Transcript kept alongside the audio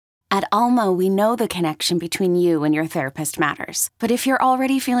At Alma, we know the connection between you and your therapist matters. But if you're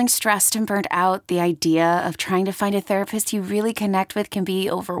already feeling stressed and burnt out, the idea of trying to find a therapist you really connect with can be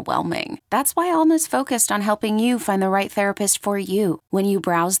overwhelming. That's why Alma's focused on helping you find the right therapist for you. When you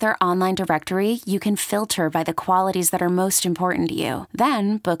browse their online directory, you can filter by the qualities that are most important to you.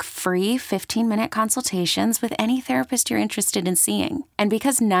 Then book free 15-minute consultations with any therapist you're interested in seeing. And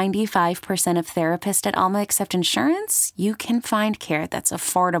because 95% of therapists at Alma accept insurance, you can find care that's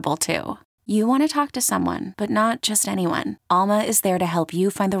affordable too. You want to talk to someone, but not just anyone. Alma is there to help you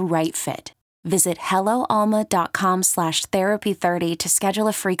find the right fit. Visit helloalma.com/therapy30 to schedule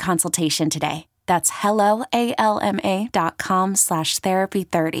a free consultation today. That's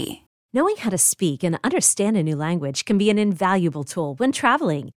helloalma.com/therapy30. Knowing how to speak and understand a new language can be an invaluable tool when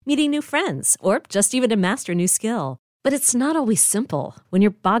traveling, meeting new friends, or just even to master a new skill. But it's not always simple when you're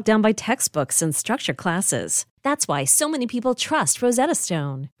bogged down by textbooks and structured classes. That's why so many people trust Rosetta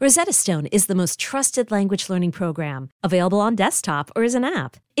Stone. Rosetta Stone is the most trusted language learning program, available on desktop or as an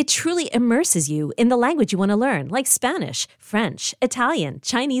app. It truly immerses you in the language you want to learn, like Spanish, French, Italian,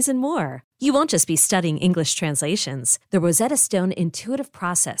 Chinese, and more. You won't just be studying English translations. The Rosetta Stone intuitive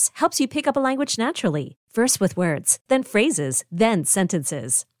process helps you pick up a language naturally, first with words, then phrases, then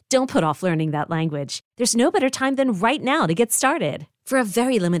sentences. Don't put off learning that language. There's no better time than right now to get started. For a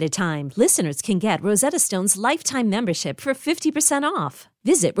very limited time, listeners can get Rosetta Stone's lifetime membership for 50% off.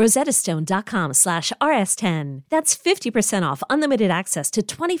 Visit rosettastone.com/rs10. That's 50% off unlimited access to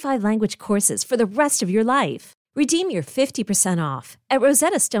 25 language courses for the rest of your life. Redeem your 50% off at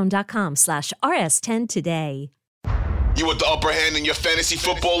rosettastone.com/rs10 today. You want the upper hand in your fantasy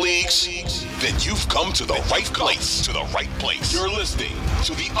football leagues? Then you've come to the right place. You're listening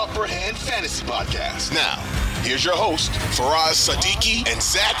to the Upper Hand Fantasy Podcast. Now, here's your host, Faraz Siddiqui and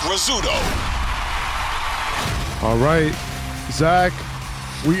Zach Rizzuto. All right, Zach,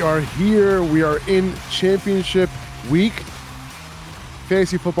 we are here. We are in championship week.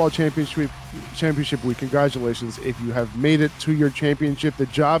 Fantasy football championship week. Congratulations if you have made it to your championship. The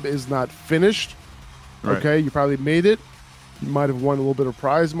job is not finished. Right. Okay, you probably made it. You might have won a little bit of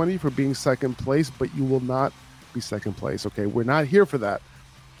prize money for being second place, but you will not be second place. Okay, we're not here for that.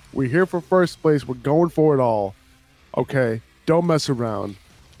 We're here for first place. We're going for it all. Okay, don't mess around.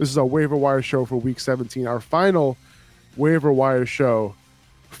 This is our waiver wire show for week 17, our final waiver wire show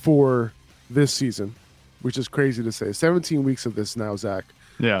for this season, which is crazy to say. 17 weeks of this now, Zach.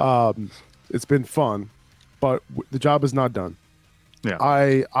 Yeah. It's been fun, but the job is not done. Yeah.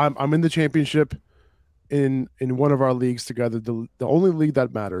 I'm in the championship in one of our leagues together, the only league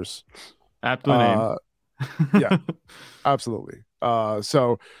that matters. Aptly named. Yeah, absolutely.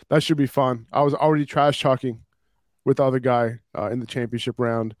 So that should be fun. I was already trash talking with the other guy in the championship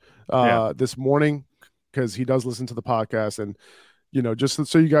round this morning because he does listen to the podcast. And, just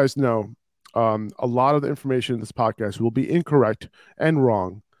so you guys know, a lot of the information in this podcast will be incorrect and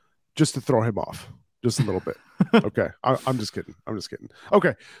wrong just to throw him off just a little bit. Okay. I'm just kidding.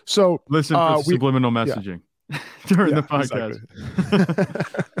 Okay. So listen for subliminal messaging during the podcast.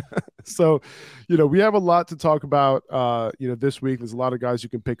 Exactly. So, we have a lot to talk about, this week. There's a lot of guys you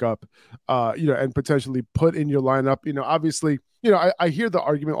can pick up, and potentially put in your lineup. Obviously, I hear the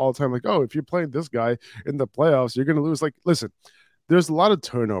argument all the time, like, oh, if you're playing this guy in the playoffs, you're going to lose. Like, listen, there's a lot of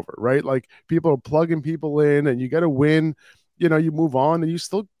turnover, right? Like, people are plugging people in and you got to win, you move on and you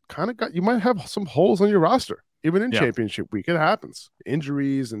still kind of you might have some holes on your roster. Even in championship week, it happens.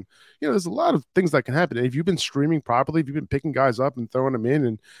 Injuries and, there's a lot of things that can happen. And if you've been streaming properly, if you've been picking guys up and throwing them in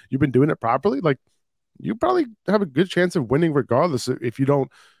and you've been doing it properly, like, you probably have a good chance of winning regardless if you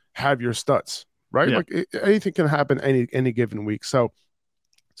don't have your studs, right? Yeah. Like, anything can happen any given week. So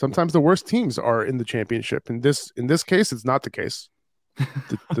sometimes the worst teams are in the championship. In this case, it's not the case.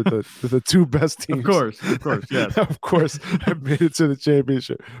 The two best teams. Of course, yes. Of course, have made it to the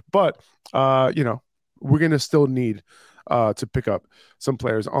championship. But, we're going to still need to pick up some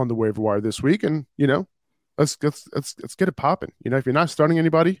players on the waiver wire this week. And, let's get it popping. If you're not starting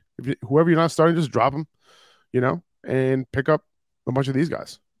anybody, whoever you're not starting, just drop them, and pick up a bunch of these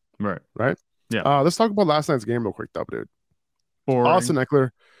guys. Right. Yeah. Let's talk about last night's game real quick, though, dude. Boring. Austin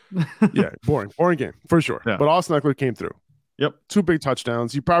Eckler. Yeah, boring game for sure. Yeah. But Austin Eckler came through. Yep. 2 big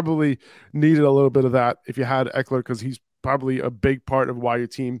touchdowns. You probably needed a little bit of that if you had Eckler, because he's probably a big part of why your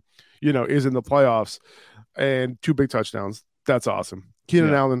team is in the playoffs, and 2 big touchdowns. That's awesome.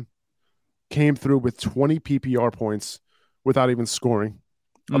 Keenan Allen came through with 20 PPR points without even scoring,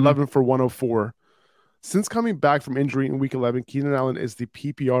 11 for 104. Since coming back from injury in week 11, Keenan Allen is the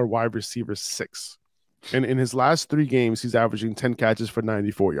PPR wide receiver 6. And in his last 3 games, he's averaging 10 catches for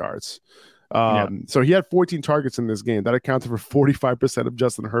 94 yards. So he had 14 targets in this game. That accounted for 45% of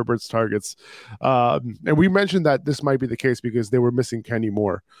Justin Herbert's targets. And we mentioned that this might be the case because they were missing Kenny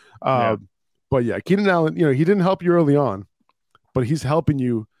Moore. But yeah, Keenan Allen, he didn't help you early on, but he's helping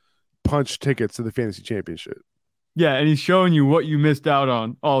you punch tickets to the fantasy championship. Yeah, and he's showing you what you missed out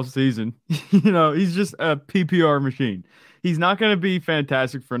on all season. He's just a PPR machine. He's not going to be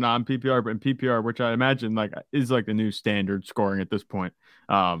fantastic for non-PPR, but in PPR, which I imagine is the new standard scoring at this point.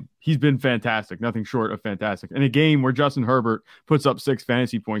 He's been fantastic, nothing short of fantastic. In a game where Justin Herbert puts up 6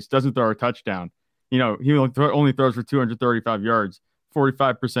 fantasy points, doesn't throw a touchdown, he only throws for 235 yards,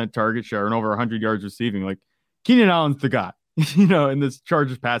 45% target share, and over 100 yards receiving. Keenan Allen's the guy, in this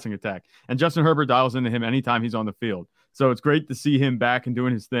Chargers passing attack. And Justin Herbert dials into him anytime he's on the field. So it's great to see him back and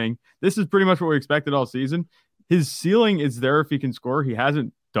doing his thing. This is pretty much what we expected all season. His ceiling is there if he can score. He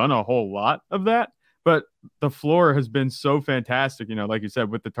hasn't done a whole lot of that, but the floor has been so fantastic, like you said,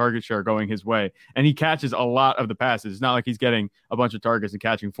 with the target share going his way. And he catches a lot of the passes. It's not like he's getting a bunch of targets and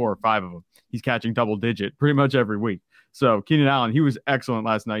catching 4 or 5 of them. He's catching double digit pretty much every week. So Keenan Allen, he was excellent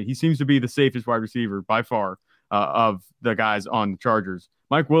last night. He seems to be the safest wide receiver by far of the guys on the Chargers.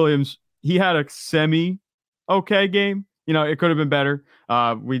 Mike Williams, he had a semi-okay game. It could have been better.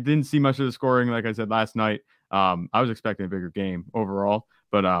 We didn't see much of the scoring, like I said, last night. I was expecting a bigger game overall,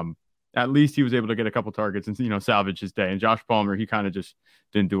 but at least he was able to get a couple targets and, salvage his day. And Josh Palmer, he kind of just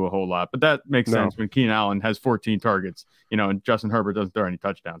didn't do a whole lot. But that makes sense when Keenan Allen has 14 targets, and Justin Herbert doesn't throw any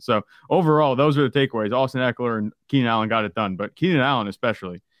touchdowns. So overall, those are the takeaways. Austin Eckler and Keenan Allen got it done. But Keenan Allen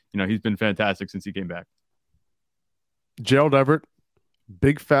especially, he's been fantastic since he came back. Gerald Everett,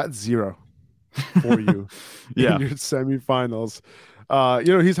 big fat 0 for you in your semifinals.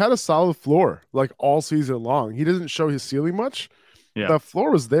 He's had a solid floor all season long. He doesn't show his ceiling much. Yeah. The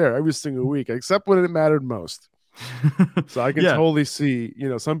floor was there every single week, except when it mattered most. So I can totally see,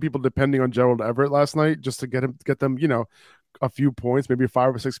 some people depending on Gerald Everett last night just to get them, a few points, maybe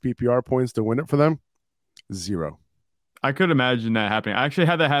 5 or 6 PPR points to win it for them. 0. I could imagine that happening. I actually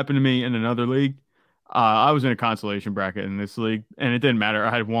had that happen to me in another league. I was in a consolation bracket in this league, and it didn't matter.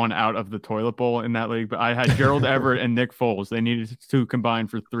 I had one out of the toilet bowl in that league, but I had Gerald Everett and Nick Foles. They needed to combine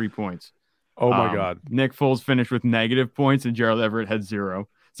for 3 points. Oh, my God. Nick Foles finished with negative points, and Gerald Everett had 0.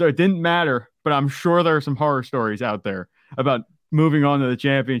 So it didn't matter, but I'm sure there are some horror stories out there about moving on to the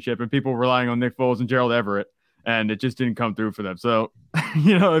championship and people relying on Nick Foles and Gerald Everett, and it just didn't come through for them. So,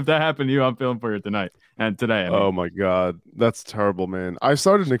 if that happened to you, I'm feeling for you tonight and today. Oh, my God. That's terrible, man. I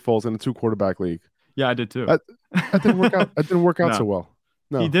started Nick Foles in a 2-quarterback league. Yeah, I did too. That didn't work out. That didn't work out so well.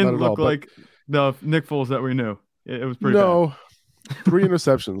 No, he didn't look like the Nick Foles that we knew. It was pretty bad. 3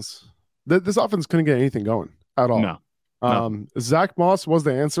 interceptions. This offense couldn't get anything going at all. No. Zach Moss was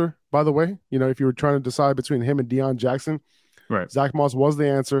the answer, by the way. If you were trying to decide between him and Deion Jackson, right? Zach Moss was the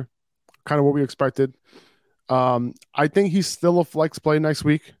answer. Kind of what we expected. I think he's still a flex play next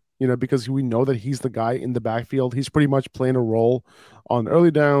week. Because we know that he's the guy in the backfield. He's pretty much playing a role on early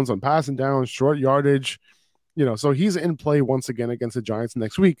downs, on passing downs, short yardage. So he's in play once again against the Giants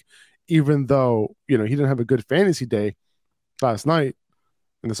next week, even though, he didn't have a good fantasy day last night,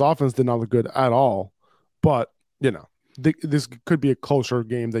 and this offense did not look good at all. But, this could be a closer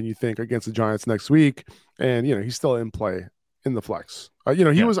game than you think against the Giants next week. And, he's still in play in the flex.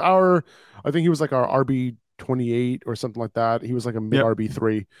 He was I think he was like our RB 28 or something like that. He was like a mid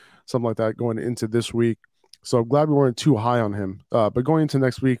RB3, something like that going into this week. So I'm glad we weren't too high on him. But going into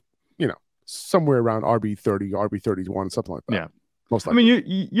next week, somewhere around RB30, RB31, something like that. Yeah. Most likely. I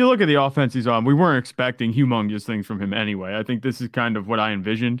mean, you look at the offense he's on. We weren't expecting humongous things from him anyway. I think this is kind of what I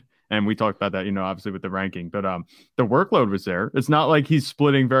envisioned. And we talked about that, obviously with the ranking, but the workload was there. It's not like he's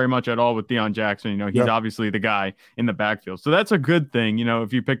splitting very much at all with Deion Jackson. He's obviously the guy in the backfield. So that's a good thing.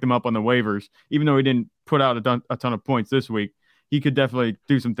 If you picked him up on the waivers, even though he didn't put out a ton of points this week, he could definitely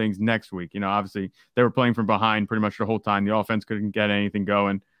do some things next week. Obviously they were playing from behind pretty much the whole time. The offense couldn't get anything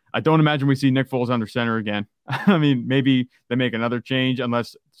going. I don't imagine we see Nick Foles under center again. I mean, maybe they make another change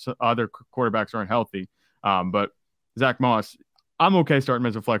unless other quarterbacks aren't healthy. But Zach Moss, I'm okay starting him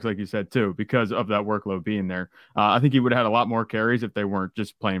as a flex, like you said, too, because of that workload being there. I think he would have had a lot more carries if they weren't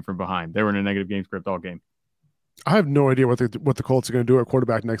just playing from behind. They were in a negative game script all game. I have no idea what the Colts are going to do at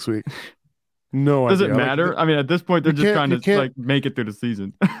quarterback next week. No idea. Does it matter? I mean, at this point, they're just trying to make it through the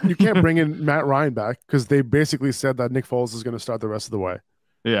season. You can't bring in Matt Ryan back because they basically said that Nick Foles is going to start the rest of the way.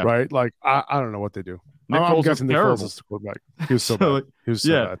 Yeah. Right? I don't know what they do. I'm guessing Nick Foles is the quarterback. He was so bad. He was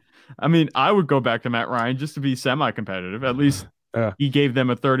so bad. I mean, I would go back to Matt Ryan just to be semi-competitive. At least he gave them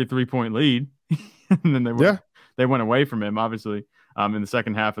a 33-point lead. And then they went away from him, obviously, in the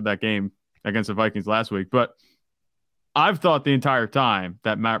second half of that game against the Vikings last week. But I've thought the entire time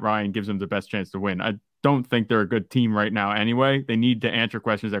that Matt Ryan gives them the best chance to win. I don't think they're a good team right now anyway. They need to answer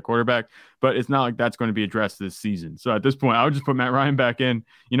questions at quarterback, but it's not like that's going to be addressed this season. So at this point, I would just put Matt Ryan back in.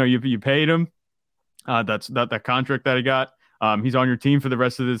 You know, you paid him. That's that contract that he got. He's on your team for the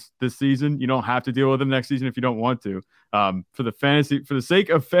rest of this season. You don't have to deal with him next season if you don't want to. For the sake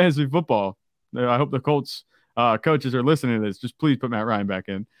of fantasy football, I hope the Colts coaches are listening to this. Just please put Matt Ryan back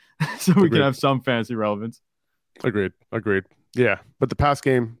in so we can have some fantasy relevance. Agreed. Yeah, but the pass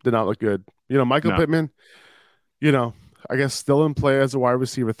game did not look good. You know, Michael Pittman, you know, I guess still in play as a wide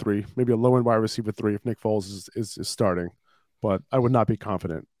receiver 3, maybe a low-end wide receiver 3 if Nick Foles is starting. But I would not be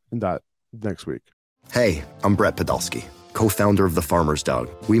confident in that next week. Hey, I'm Brett Podolsky, co-founder of The Farmer's Dog.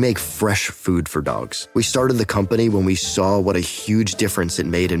 We make fresh food for dogs. We started the company when we saw what a huge difference it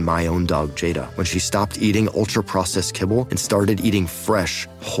made in my own dog, Jada, when she stopped eating ultra-processed kibble and started eating fresh,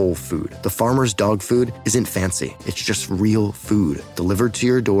 whole food. The Farmer's Dog food isn't fancy. It's just real food delivered to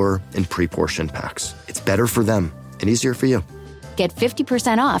your door in pre-portioned packs. It's better for them and easier for you. Get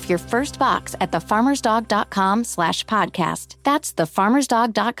 50% off your first box at thefarmersdog.com/podcast. That's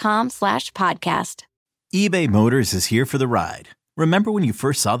thefarmersdog.com/podcast. eBay Motors is here for the ride. Remember when you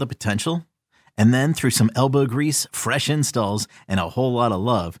first saw the potential? And then through some elbow grease, fresh installs, and a whole lot of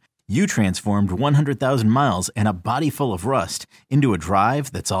love, you transformed 100,000 miles and a body full of rust into a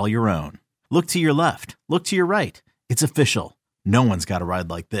drive that's all your own. Look to your left. Look to your right. It's official. No one's got a ride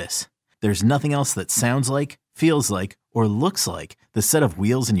like this. There's nothing else that sounds like, feels like, or looks like the set of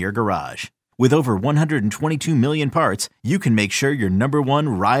wheels in your garage. With over 122 million parts, you can make sure your number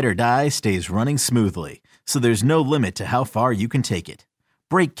one ride or die stays running smoothly, so there's no limit to how far you can take it.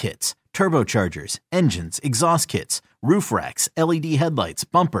 Brake kits, turbochargers, engines, exhaust kits, roof racks, LED headlights,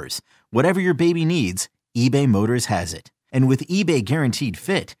 bumpers, whatever your baby needs, eBay Motors has it. And with eBay Guaranteed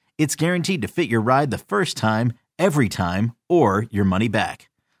Fit, it's guaranteed to fit your ride the first time, every time, or your money back.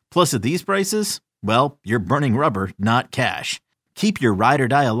 Plus at these prices, well, you're burning rubber, not cash. Keep your ride or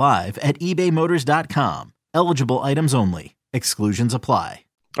die alive at ebaymotors.com. Eligible items only. Exclusions apply.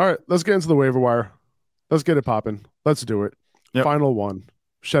 All right, let's get into the waiver wire. Let's get it popping. Let's do it. Yep. Final one.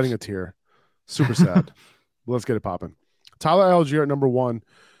 Shedding a tear. Super sad. Let's get it popping. Tyler Algier at number 1.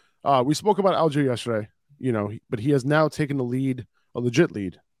 We spoke about Algier yesterday, you know, but he has now taken the lead, a legit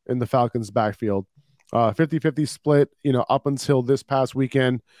lead, in the Falcons' backfield. 50-50 split, you know, up until this past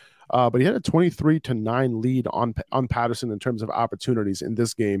weekend. But he had a 23-9 lead on Patterson in terms of opportunities in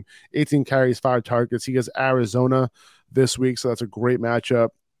this game. 18 carries, 5 targets. He has Arizona this week, so that's a great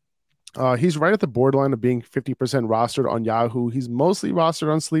matchup. He's right at the borderline of being 50% rostered on Yahoo. He's mostly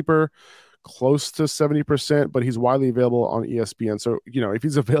rostered on Sleeper, close to 70%, but he's widely available on ESPN. So, you know, if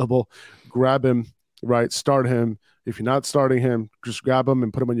he's available, grab him, right? Start him. If you're not starting him, just grab him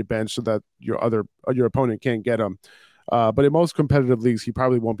and put him on your bench so that your opponent can't get him. But in most competitive leagues, he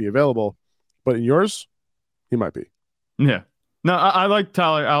probably won't be available. But in yours, he might be. Yeah. No, I like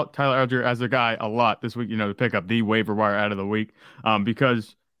Tyler Algier as a guy a lot this week, you know, to pick up the waiver wire out of the week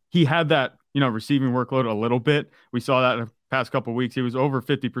because he had that, you know, receiving workload a little bit. We saw that in the past couple of weeks. He was over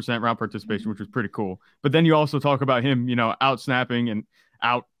 50% route participation, which was pretty cool. But then you also talk about him, you know, out snapping and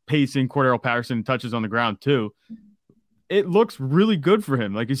out pacing Cordarrelle Patterson touches on the ground too. It looks really good for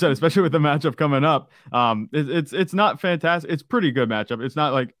him, like you said, especially with the matchup coming up. It's not fantastic. It's pretty good matchup. It's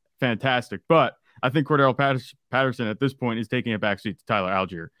not like fantastic, but I think Cordarrelle Patterson at this point is taking a backseat to Tyler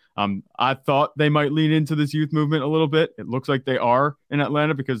Algier. I thought they might lean into this youth movement a little bit. It looks like they are in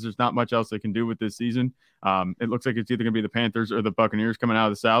Atlanta because there's not much else they can do with this season. It looks like it's either going to be the Panthers or the Buccaneers coming out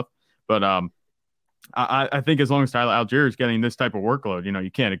of the South. But I think as long as Tyler Algier is getting this type of workload, you know,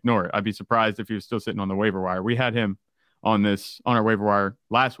 you can't ignore it. I'd be surprised if he was still sitting on the waiver wire. We had him on our waiver wire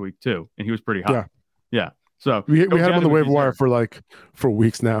last week too, and he was pretty high. Yeah. So we had him on the waiver wire for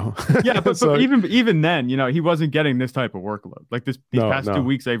weeks now. Yeah, but even then, you know, he wasn't getting this type of workload. Like these past 2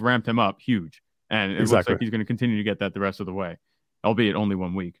 weeks, they've ramped him up huge, and it looks like he's going to continue to get that the rest of the way, albeit only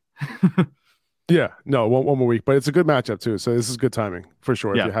 1 week. Yeah, no, one more week, but it's a good matchup too. So this is good timing for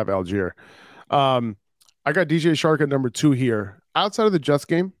sure if you have Algier. I got DJ Chark at number 2 here. Outside of the Jets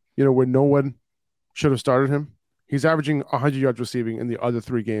game, you know, where no one should have started him. He's averaging 100 yards receiving in the other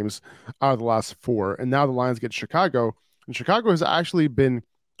 3 games out of the last 4. And now the Lions get Chicago. And Chicago has actually been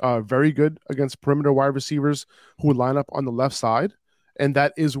very good against perimeter wide receivers who would line up on the left side. And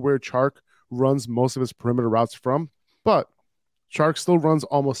that is where Chark runs most of his perimeter routes from. But Chark still runs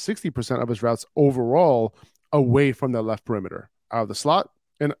almost 60% of his routes overall away from the left perimeter, out of the slot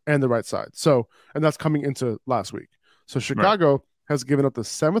and the right side. So, and that's coming into last week. So Chicago has given up the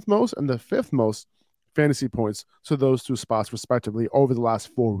 7th most and the 5th most fantasy points to those 2 spots respectively over the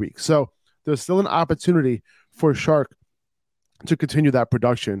last 4 weeks. So there's still an opportunity for Chark to continue that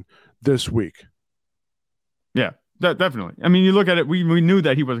production this week. Yeah, definitely. I mean, you look at it, we knew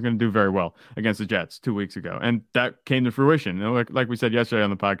that he wasn't going to do very well against the Jets 2 weeks ago, and that came to fruition. You know, like we said yesterday on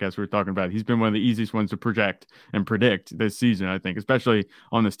the podcast, we were talking about, he's been one of the easiest ones to project and predict this season, I think, especially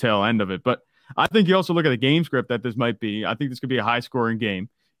on this tail end of it. But I think you also look at the game script that this might be. I think this could be a high-scoring game.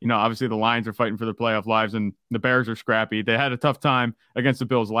 You know, obviously the Lions are fighting for their playoff lives, and the Bears are scrappy. They had a tough time against the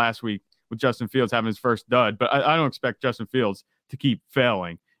Bills last week with Justin Fields having his first dud, but I don't expect Justin Fields to keep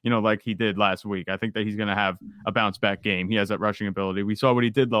failing, you know, like he did last week. I think that he's going to have a bounce back game. He has that rushing ability. We saw what he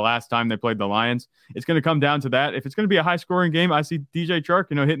did the last time they played the Lions. It's going to come down to that. If it's going to be a high scoring game, I see DJ Chark,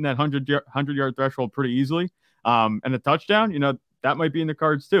 you know, hitting that 100-yard threshold pretty easily. And a touchdown, you know, that might be in the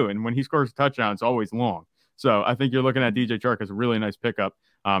cards too. And when he scores a touchdown, it's always long. So I think you're looking at DJ Chark as a really nice pickup.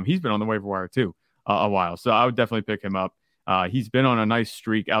 He's been on the waiver wire too a while. So I would definitely pick him up. He's been on a nice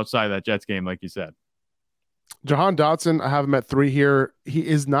streak outside of that Jets game, like you said. Jahan Dotson, I have him at 3 here. He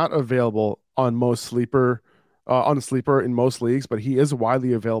is not available on most sleeper in most leagues, but he is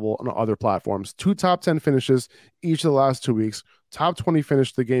widely available on other platforms. 2 top 10 finishes each of the last 2 weeks. Top 20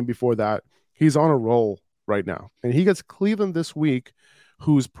 finished the game before that. He's on a roll right now, and he gets Cleveland this week,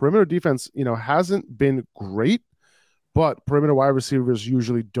 whose perimeter defense, you know, hasn't been great, but perimeter wide receivers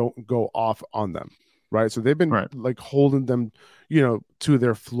usually don't go off on them. Right. So they've been like holding them, you know, to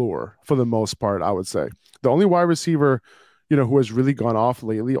their floor for the most part, I would say. The only wide receiver, you know, who has really gone off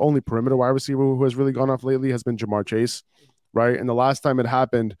lately, only perimeter wide receiver who has really gone off lately has been Jamar Chase. Right. And the last time it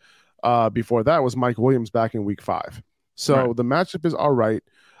happened before that was Mike Williams back in week 5. So the matchup is all right.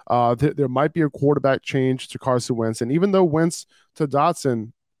 There might be a quarterback change to Carson Wentz. And even though Wentz to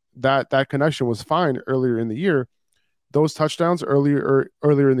Dotson, that connection was fine earlier in the year, those touchdowns earlier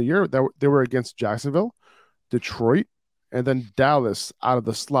in the year, they were against Jacksonville, Detroit, and then Dallas out of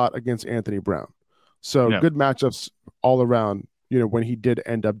the slot against Anthony Brown. So good matchups all around, you know, when he did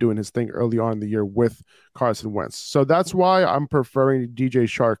end up doing his thing early on in the year with Carson Wentz. So that's why I'm preferring DJ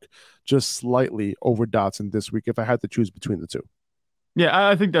Chark just slightly over Dotson this week if I had to choose between the two. Yeah,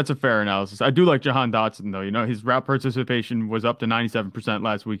 I think that's a fair analysis. I do like Jahan Dotson, though. You know, his route participation was up to 97%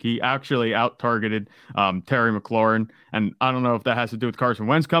 last week. He actually out-targeted Terry McLaurin, and I don't know if that has to do with Carson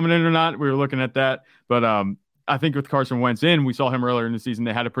Wentz coming in or not. We were looking at that, but I think with Carson Wentz in, we saw him earlier in the season.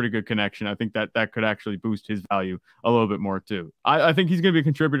 They had a pretty good connection. I think that could actually boost his value a little bit more, too. I think he's going to be a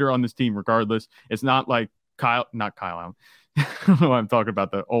contributor on this team regardless. It's not like not Kyle Allen. I don't know why I'm talking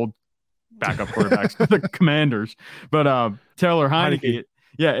about the old backup quarterbacks, the Commanders, but Taylor Heineke.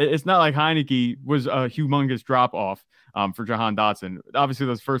 It's not like Heineke was a humongous drop off for Jahan Dotson. Obviously,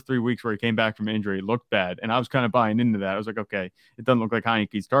 those first 3 weeks where he came back from injury looked bad, and I was kind of buying into that. I was like, okay, it doesn't look like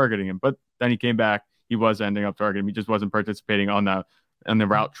Heineke's targeting him, but then he came back. He was ending up targeting him. He just wasn't participating on the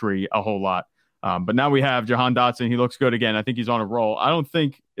route tree a whole lot. But now we have Jahan Dotson. He looks good again. I think he's on a roll. I don't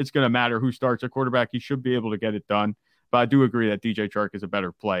think it's going to matter who starts at quarterback. He should be able to get it done. But I do agree that DJ Chark is a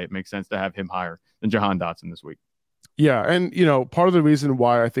better play. It makes sense to have him higher than Jahan Dotson this week. Yeah, and, you know, part of the reason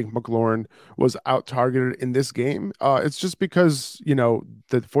why I think McLaurin was out-targeted in this game, it's just because, you know,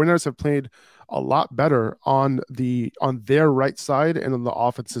 the 49ers have played a lot better on their right side and on the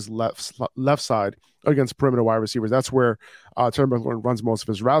offense's left side against perimeter wide receivers. That's where Terry McLaurin runs most of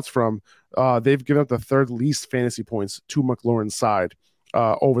his routes from. They've given up the 3rd least fantasy points to McLaurin's side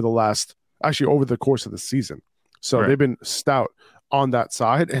over the course of the season. So they've been stout on that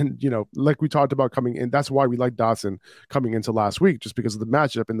side. And, you know, like we talked about coming in, that's why we like Dotson coming into last week, just because of the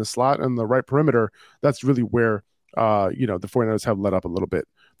matchup in the slot and the right perimeter. That's really where, you know, the 49ers have let up a little bit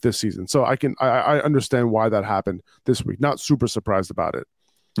this season. So I understand why that happened this week. Not super surprised about it.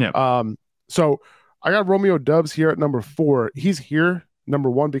 Yeah. So I got Romeo Doubs here at number 4. He's here, number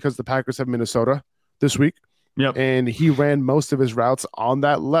 1, because the Packers have Minnesota this week. Yep. And he ran most of his routes on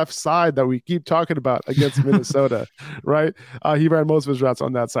that left side that we keep talking about against Minnesota, right? He ran most of his routes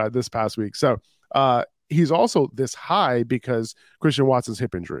on that side this past week. So he's also this high because Christian Watson's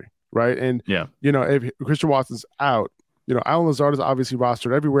hip injury, right? And, you know, if Christian Watson's out, you know, Allen Lazard is obviously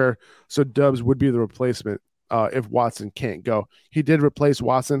rostered everywhere. So Doubs would be the replacement if Watson can't go. He did replace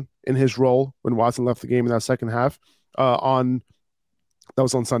Watson in his role when Watson left the game in that second half that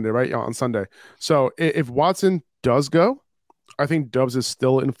was on Sunday, right? Yeah, on Sunday. So if Watson does go, I think Doubs is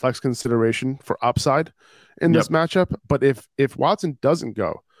still in flex consideration for upside in this matchup. But if Watson doesn't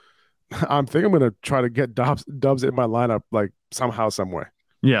go, I think I'm going to try to get Doubs in my lineup like somehow, some way.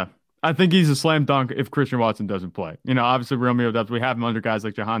 Yeah. I think he's a slam dunk if Christian Watson doesn't play. You know, obviously Romeo Doubs, we have him under guys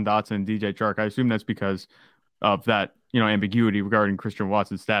like Jahan Dotson and DJ Chark. I assume that's because of that, you know, ambiguity regarding Christian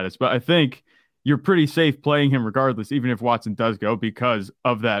Watson's status. But I think you're pretty safe playing him regardless, even if Watson does go, because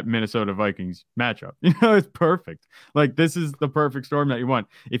of that Minnesota Vikings matchup. It's perfect. Like, this is the perfect storm that you want.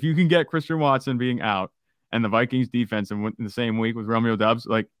 If you can get Christian Watson being out and the Vikings defense in the same week with Romeo Doubs,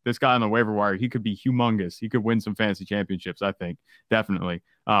 like, this guy on the waiver wire, he could be humongous. He could win some fantasy championships, I think, definitely.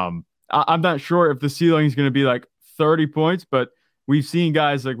 I'm not sure if the ceiling is going to be like 30 points, but we've seen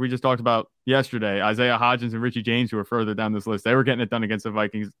guys like we just talked about yesterday, Isaiah Hodgins and Richie James, who are further down this list. They were getting it done against the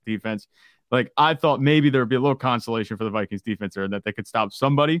Vikings defense. Like, I thought maybe there would be a little consolation for the Vikings defense there, that they could stop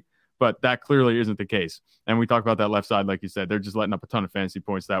somebody, but that clearly isn't the case. And we talked about that left side, like you said, they're just letting up a ton of fantasy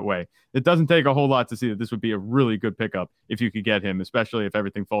points that way. It doesn't take a whole lot to see that this would be a really good pickup if you could get him, especially if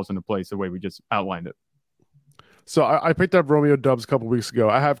everything falls into place the way we just outlined it. So I picked up Romeo Doubs a couple weeks ago.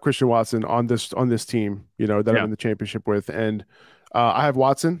 I have Christian Watson on this team, that I'm in the championship with, and I have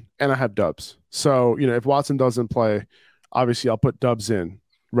Watson and I have Doubs. So if Watson doesn't play, obviously I'll put Doubs in,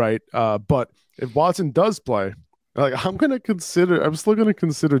 right? But if Watson does play, like, I'm still gonna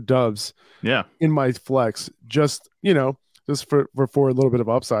consider Doubs, in my flex, just for a little bit of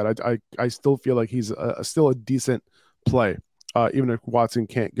upside. I still feel like he's still a decent play, even if Watson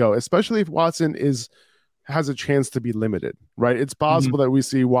can't go, especially if Watson has a chance to be limited, right? It's possible that we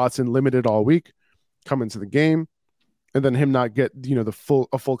see Watson limited all week, come into the game, and then him not get a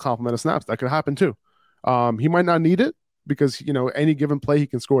full complement of snaps. That could happen too. He might not need it because any given play he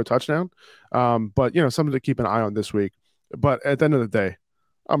can score a touchdown. But something to keep an eye on this week. But at the end of the day,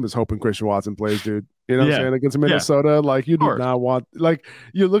 I'm just hoping Christian Watson plays, dude. You know what I'm saying? Against Minnesota, like, you do not want, like,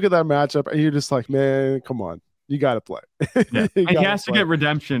 you look at that matchup and you're just like, man, come on. You got to play. And he has to get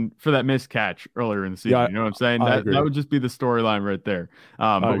redemption for that missed catch earlier in the season. You know what I'm saying? That would just be the storyline right there.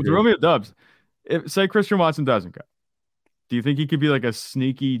 But with Romeo Doubs, say Christian Watson doesn't go, do you think he could be like a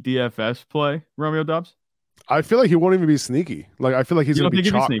sneaky DFS play, Romeo Doubs? I feel like he won't even be sneaky. Like, I feel like he's going to be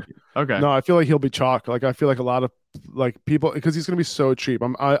chalk. Okay. No, I feel like he'll be chalk. Like, I feel like a lot of people, because he's going to be so cheap.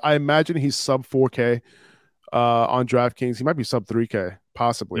 I imagine he's sub 4K on DraftKings. He might be sub 3K.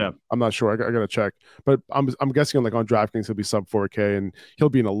 Possibly. Yeah. I'm not sure. I got to check. But I'm guessing on DraftKings he'll be sub 4K and he'll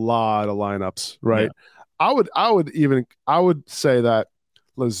be in a lot of lineups, right? Yeah. I would say that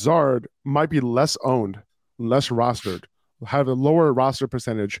Lazard might be less owned, less rostered, have a lower roster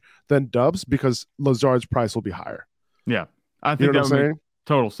percentage than Doubs because Lazard's price will be higher. Yeah. I think that would make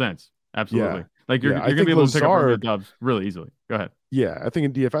total sense. Absolutely. Yeah. Like, you're going to be able to pick up Doubs really easily. Go ahead. Yeah, I think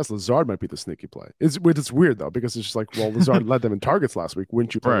in DFS, Lazard might be the sneaky play. It's weird, though, because it's just like, well, Lazard led them in targets last week.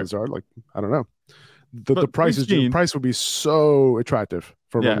 Wouldn't you play Lazard? Like, I don't know. The price would be so attractive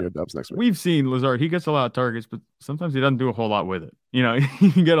for Romeo Doubs next week. We've seen Lazard. He gets a lot of targets, but sometimes he doesn't do a whole lot with it. He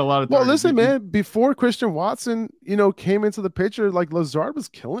can get a lot of targets. Well, listen, man, before Christian Watson, came into the picture, like, Lazard was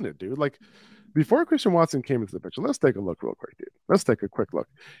killing it, dude. Like, before Christian Watson came into the picture, let's take a look real quick, dude. Let's take a quick look.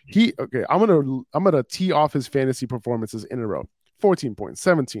 I'm gonna tee off his fantasy performances in a row. 14 points,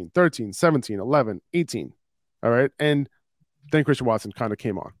 17, 13, 17, 11, 18. All right. And then Christian Watson kind of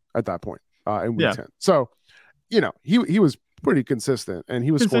came on at that point in week 10. So, he was pretty consistent and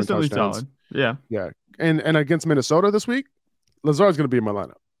he was scoring touchdowns. Solid. Yeah. Yeah. And against Minnesota this week, Lazard's going to be in my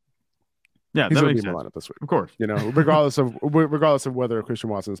lineup. Yeah, he's going to be in my lineup this week. Of course. Regardless of whether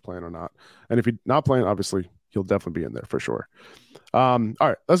Christian Watson is playing or not. And if he's not playing, obviously he'll definitely be in there for sure. All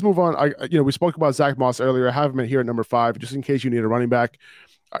right, let's move on. We spoke about Zach Moss earlier. I have him here at number 5, just in case you need a running back.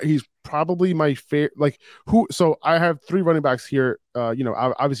 He's probably my favorite. So I have 3 running backs here.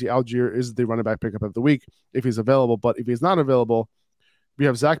 Obviously Algier is the running back pickup of the week if he's available. But if he's not available, we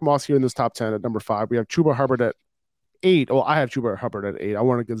have Zach Moss here in this top 10 at number 5. We have Chuba Hubbard at 8. Well, I have Chuba Hubbard at 8. I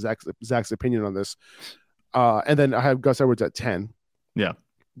want to get Zach's opinion on this. And then I have Gus Edwards at 10. Yeah.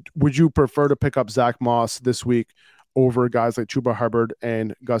 Would you prefer to pick up Zach Moss this week over guys like Chuba Hubbard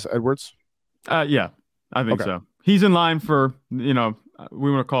and Gus Edwards? Yeah, I think so. He's in line for, we want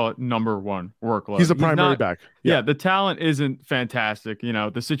to call it number 1 workload. He's a primary back. Yeah, the talent isn't fantastic.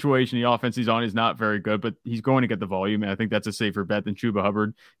 The situation, the offense he's on is not very good, but he's going to get the volume, and I think that's a safer bet than Chuba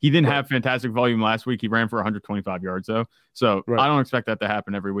Hubbard. He didn't have fantastic volume last week. He ran for 125 yards, though. So I don't expect that to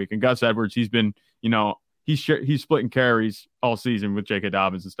happen every week. And Gus Edwards, he's been, he's splitting carries all season with J.K.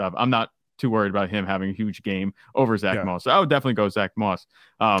 Dobbins and stuff. I'm not too worried about him having a huge game over Zach Moss. So I would definitely go Zach Moss.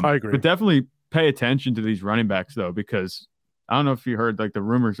 I agree. But definitely pay attention to these running backs, though, because I don't know if you heard, the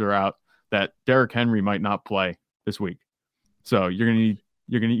rumors are out that Derrick Henry might not play this week. So you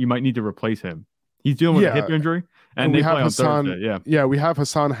might need to replace him. He's dealing with a hip injury, and they play on Thursday. Yeah, we have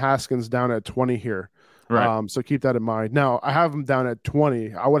Hassan Haskins down at 20 here. Right. So keep that in mind. Now, I have him down at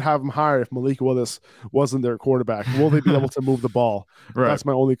 20. I would have him higher if Malik Willis wasn't their quarterback. Will they be able to move the ball? Right. That's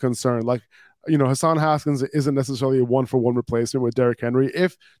my only concern. Hassan Haskins isn't necessarily a 1-for-1 replacement with Derrick Henry.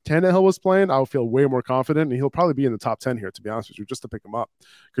 If Tannehill was playing, I would feel way more confident, and he'll probably be in the top 10 here, to be honest with you, just to pick him up,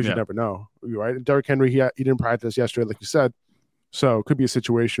 because you never know, right? And Derrick Henry, he didn't practice yesterday, like you said, so it could be a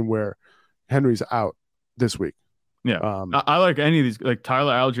situation where Henry's out this week. Yeah, I like any of these. Like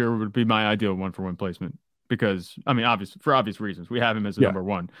Tyler Algier would be my ideal 1-for-1 placement because, I mean, for obvious reasons, we have him as a number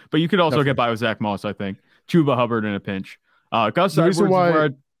one. But you could also get by with Zach Moss, I think. Chuba Hubbard in a pinch. Gus Edwards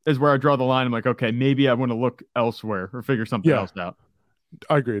is where I draw the line. I'm like, okay, maybe I want to look elsewhere or figure something else out.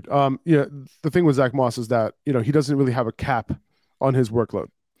 I agreed. The thing with Zach Moss is that, he doesn't really have a cap on his workload.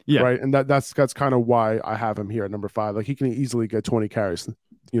 Yeah. Right. And that's kind of why I have him here at number 5. Like, he can easily get 20 carries,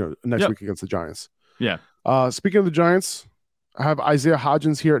 next week against the Giants. Yeah. Speaking of the Giants, I have Isaiah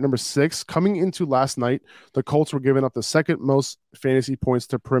Hodgins here at number 6. Coming into last night, the Colts were giving up the second most fantasy points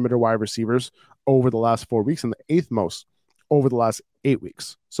to perimeter wide receivers over the last 4 weeks and the 8th most over the last 8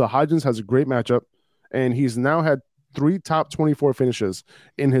 weeks. So Hodgins has a great matchup, and he's now had 3 top 24 finishes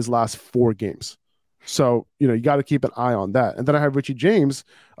in his last 4 games. So, you got to keep an eye on that. And then I have Richie James,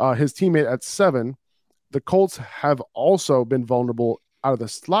 his teammate, at 7. The Colts have also been vulnerable out of the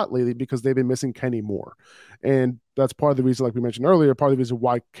slot lately because they've been missing Kenny Moore. And that's part of the reason, like we mentioned earlier, part of the reason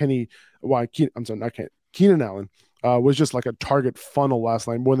why Keenan Allen was just like a target funnel last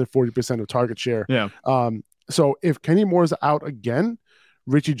night, more than 40% of target share. Yeah. So if Kenny Moore's out again,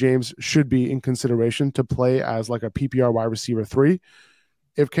 Richie James should be in consideration to play as like a PPR wide receiver 3.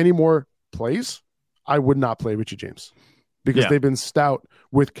 If Kenny Moore plays, I would not play Richie James because they've been stout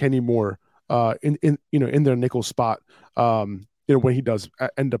with Kenny Moore in their nickel spot when he does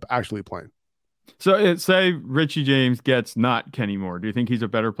end up actually playing. So say Richie James gets not Kenny Moore. Do you think he's a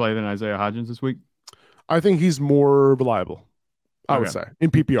better play than Isaiah Hodgins this week? I think he's more reliable, I would say,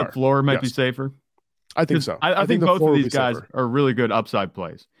 in PPR. The floor might be safer. I think so. I think both of these guys are really good upside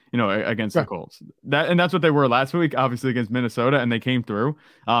plays, against the Colts. That's what they were last week, obviously against Minnesota, and they came through.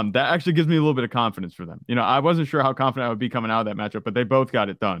 That actually gives me a little bit of confidence for them. I wasn't sure how confident I would be coming out of that matchup, but they both got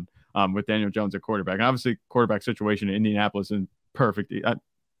it done with Daniel Jones at quarterback. And obviously, quarterback situation in Indianapolis is perfect.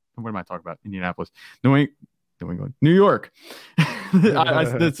 What am I talking about? Indianapolis, New England, New York.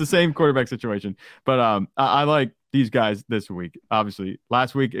 It's the same quarterback situation, but I like these guys this week. Obviously,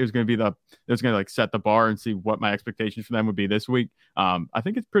 last week it was going to set the bar and see what my expectations for them would be this week. I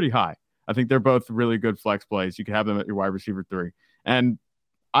think it's pretty high. I think they're both really good flex plays. You could have them at your wide receiver 3, and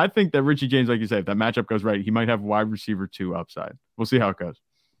I think that Richie James, like you said, if that matchup goes right, he might have wide receiver 2 upside. We'll see how it goes.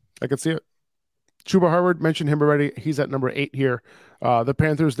 I can see it. Chuba Hubbard, mentioned him already. He's at number 8 here. The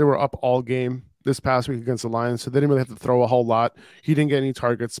Panthers, they were up all game this past week against the Lions, so they didn't really have to throw a whole lot. He didn't get any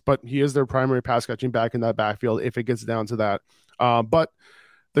targets, but he is their primary pass catching back in that backfield if it gets down to that. But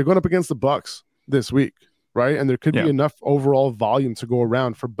they're going up against the Bucs this week, right? And there could be enough overall volume to go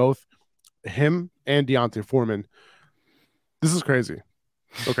around for both him and D'Onta Foreman. This is crazy.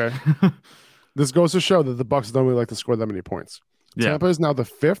 Okay. This goes to show that the Bucs don't really like to score that many points. Tampa is now the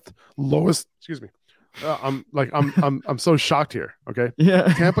 5th lowest. Excuse me. I'm so shocked here. Okay.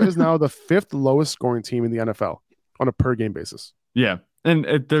 Yeah. Tampa is now the 5th lowest scoring team in the NFL on a per game basis. Yeah. And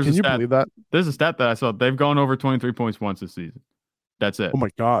Can you believe that? There's a stat that I saw. They've gone over 23 points once this season. That's it. Oh my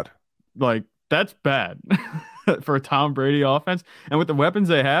God. Like, that's bad for a Tom Brady offense. And with the weapons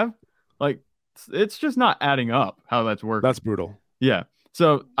they have, like, it's just not adding up how that's working. That's brutal. Yeah.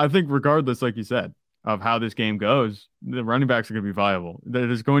 So I think regardless, like you said, of how this game goes, the running backs are going to be viable.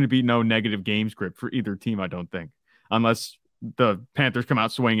 There's going to be no negative game script for either team, I don't think, unless the Panthers come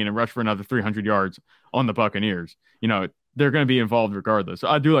out swinging and rush for another 300 yards on the Buccaneers. They're going to be involved regardless. So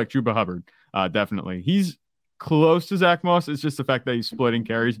I do like Chuba Hubbard, definitely. He's close to Zach Moss. It's just the fact that he's splitting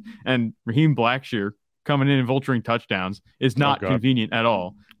carries. And Raheem Blackshear coming in and vulturing touchdowns is not convenient at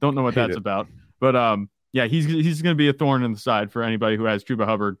all. Don't know what that's about. But, he's going to be a thorn in the side for anybody who has Chuba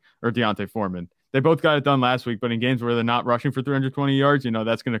Hubbard or D'Onta Foreman. They both got it done last week, but in games where they're not rushing for 320 yards,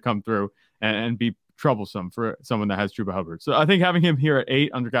 that's going to come through and be troublesome for someone that has Chuba Hubbard. So I think having him here at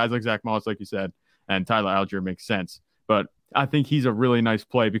 8 under guys like Zach Moss, like you said, and Tyler Algier makes sense. But I think he's a really nice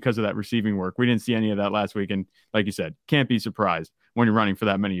play because of that receiving work. We didn't see any of that last week. And like you said, can't be surprised when you're running for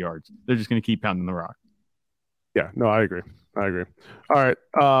that many yards. They're just going to keep pounding the rock. Yeah, no, I agree. All right.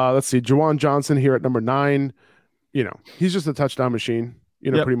 Let's see. Juwan Johnson here at number 9. He's just a touchdown machine.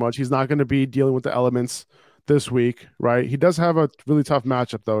 Pretty much. He's not going to be dealing with the elements this week, right? He does have a really tough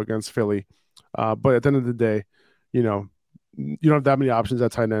matchup, though, against Philly. But at the end of the day, you don't have that many options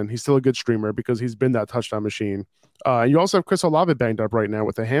at tight end. He's still a good streamer because he's been that touchdown machine. And you also have Chris Olave banged up right now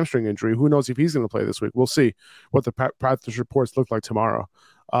with a hamstring injury. Who knows if he's going to play this week? We'll see what the practice reports look like tomorrow.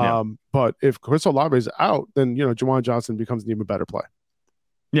 But if Chris Olave is out, then, Juwan Johnson becomes an even better play.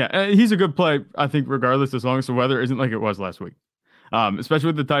 Yeah, he's a good play, I think, regardless, as long as the weather isn't like it was last week. Especially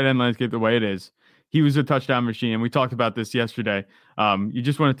with the tight end landscape the way it is. He was a touchdown machine, and we talked about this yesterday. You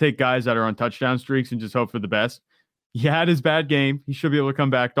just want to take guys that are on touchdown streaks and just hope for the best. He had his bad game. He should be able to come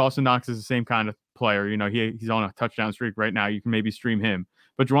back. Dawson Knox is the same kind of player. You know, he's on a touchdown streak right now. You can maybe stream him.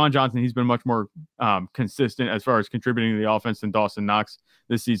 But Juwan Johnson, he's been much more consistent as far as contributing to the offense than Dawson Knox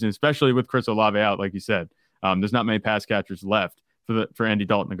this season, especially with Chris Olave out, like you said. There's not many pass catchers left for Andy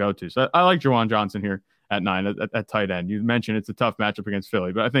Dalton to go to. So I like Juwan Johnson here at 9 at tight end. You mentioned it's a tough matchup against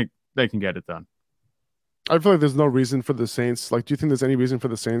Philly, but I think they can get it done. I feel like there's no reason for the Saints. Like, do you think there's any reason for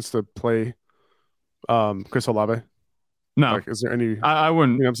the Saints to play Chris Olave? No. Like, is there any? I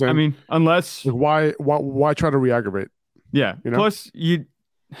wouldn't. You know what I'm saying? I mean, unless like, why try to re-aggravate? Yeah. You know? Plus, even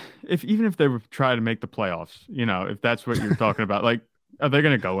if they would try to make the playoffs, you know, if that's what you're talking about, like, are they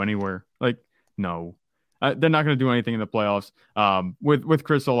going to go anywhere? Like, no. They're not going to do anything in the playoffs. With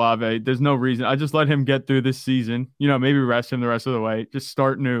Chris Olave, there's no reason. I just let him get through this season. You know, maybe rest him the rest of the way. Just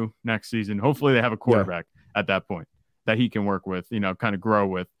start new next season. Hopefully, they have a quarterback at that point that he can work with. You know, kind of grow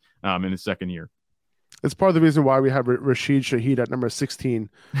with in his second year. It's part of the reason why we have Rashid Shaheed at number 16,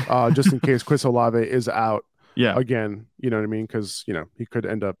 just in case Chris Olave is out. Yeah. Again, you know what I mean? Because he could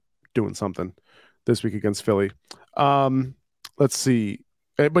end up doing something this week against Philly. Let's see.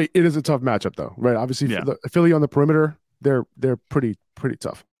 But it is a tough matchup, though, right? Obviously, the Philly on the perimeter, they're pretty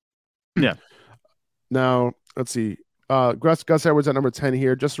tough. Yeah. Now, let's see. Gus Edwards at number 10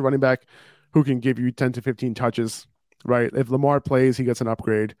 here, just a running back who can give you 10 to 15 touches, right? If Lamar plays, he gets an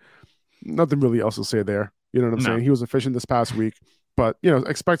upgrade. Nothing really else to say there. You know what I'm saying? He was efficient this past week, but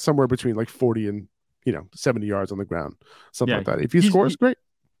expect somewhere between like 40 and 70 yards on the ground, something like that. If he scores, great.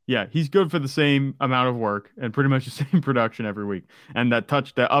 Yeah, he's good for the same amount of work and pretty much the same production every week. And that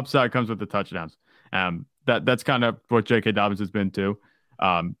upside comes with the touchdowns. That's kind of what J.K. Dobbins has been too.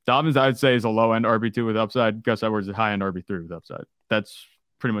 Dobbins, I'd say, is a low end RB2 with upside. Gus Edwards is a high end RB3 with upside. That's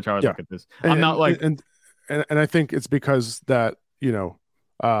pretty much how I look at this. I'm not like, and I think it's because that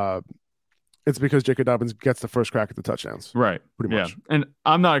it's because J.K. Dobbins gets the first crack at the touchdowns. Right. Pretty much. And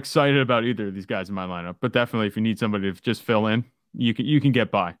I'm not excited about either of these guys in my lineup, but definitely if you need somebody to just fill in, you can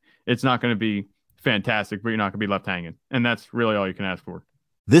get by. It's not going to be fantastic, but you're not going to be left hanging. And that's really all you can ask for.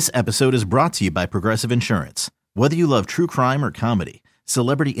 This episode is brought to you by Progressive Insurance. Whether you love true crime or comedy,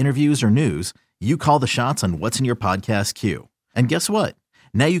 celebrity interviews or news, you call the shots on what's in your podcast queue. And guess what?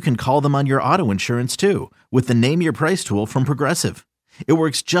 Now you can call them on your auto insurance too with the Name Your Price tool from Progressive. It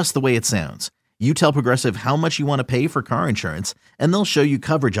works just the way it sounds. You tell Progressive how much you want to pay for car insurance, and they'll show you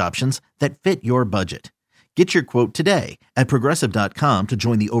coverage options that fit your budget. Get your quote today at Progressive.com to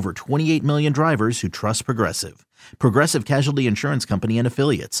join the over 28 million drivers who trust Progressive. Progressive Casualty Insurance Company and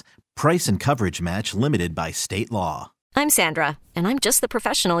Affiliates. Price and coverage match limited by state law. I'm Sandra, and I'm just the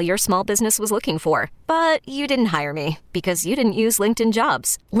professional your small business was looking for. But you didn't hire me because you didn't use LinkedIn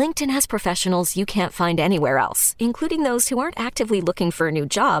Jobs. LinkedIn has professionals you can't find anywhere else, including those who aren't actively looking for a new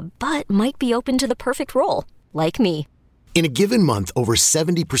job, but might be open to the perfect role, like me. In a given month, over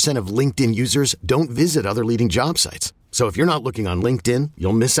 70% of LinkedIn users don't visit other leading job sites. So if you're not looking on LinkedIn,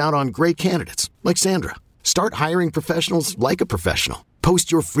 you'll miss out on great candidates like Sandra. Start hiring professionals like a professional. Post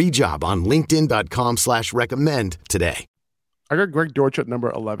your free job on linkedin.com/recommend today. I got Greg Dortch at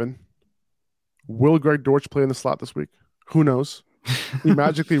number 11. Will Greg Dortch play in the slot this week? Who knows? He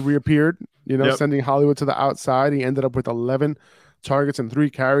magically reappeared, sending Hollywood to the outside. He ended up with 11 targets and 3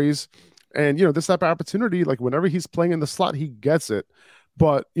 carries. And, this type of opportunity, like whenever he's playing in the slot, he gets it.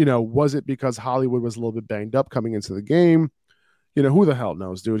 But, was it because Hollywood was a little bit banged up coming into the game? Who the hell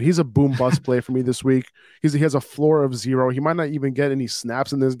knows, dude? He's a boom bust play for me this week. He has a floor of 0. He might not even get any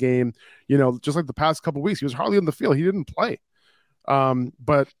snaps in this game. Just like the past couple of weeks, he was hardly on the field. He didn't play.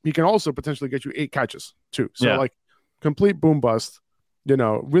 But he can also potentially get you 8 catches too. So complete boom bust,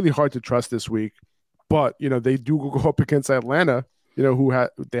 really hard to trust this week. But, they do go up against Atlanta,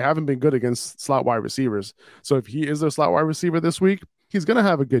 they haven't been good against slot wide receivers. So if he is their slot wide receiver this week, he's going to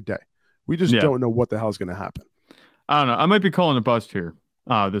have a good day. We just don't know what the hell is going to happen. I don't know. I might be calling a bust here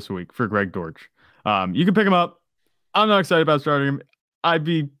this week for Greg Dortch. You can pick him up. I'm not excited about starting him. I'd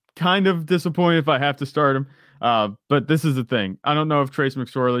be kind of disappointed if I have to start him. But this is the thing. I don't know if Trace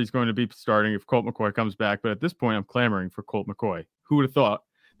McSorley is going to be starting if Colt McCoy comes back. But at this point, I'm clamoring for Colt McCoy. Who would have thought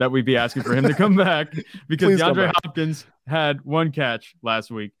that we'd be asking for him to come back? Because DeAndre Hopkins had 1 catch last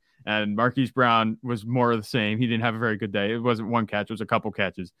week. And Marquise Brown was more of the same. He didn't have a very good day. It wasn't 1 catch. It was a couple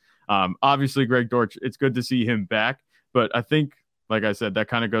catches. Obviously, Greg Dortch, it's good to see him back. But I think, like I said, that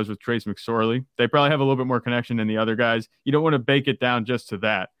kind of goes with Trace McSorley. They probably have a little bit more connection than the other guys. You don't want to bake it down just to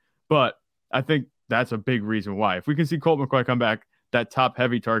that. But I think that's a big reason why. If we can see Colt McCoy come back, that top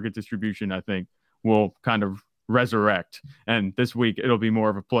heavy target distribution, I think, will kind of resurrect. And this week, it'll be more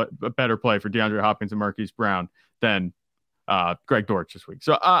of a better play for DeAndre Hopkins and Marquise Brown than Greg Dortch this week.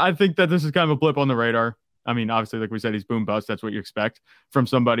 So I think that this is kind of a blip on the radar. I mean, obviously, like we said, he's boom bust. That's what you expect from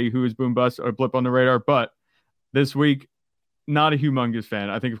somebody who is boom bust or blip on the radar. But this week, not a humongous fan.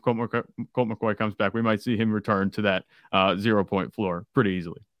 I think if Colt McCoy comes back, we might see him return to that 0-point floor pretty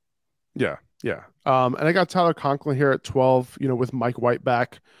easily. Yeah. And I got Tyler Conklin here at 12, with Mike White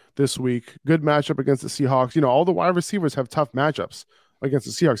back this week. Good matchup against the Seahawks. All the wide receivers have tough matchups against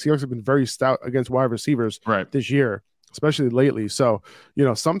the Seahawks. Seahawks have been very stout against wide receivers this year, especially lately. So,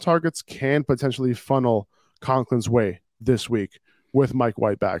 some targets can potentially funnel Conklin's way this week with Mike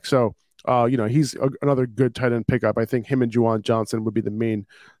White back. So, he's another good tight end pickup. I think him and Juwan Johnson would be the main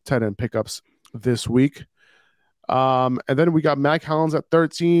tight end pickups this week. And then we got Mack Hollins at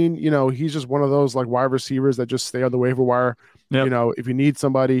 13. He's just one of those like wide receivers that just stay on the waiver wire. Yep. If you need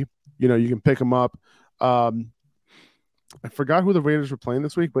somebody, you can pick him up. I forgot who the Raiders were playing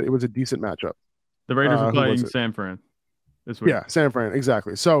this week, but it was a decent matchup. The Raiders are playing San Fran this week. Yeah, San Fran,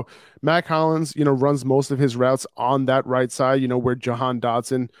 exactly. So Mack Hollins, runs most of his routes on that right side, where Jahan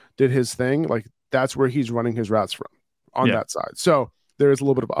Dotson did his thing. Like that's where he's running his routes from on that side. So there is a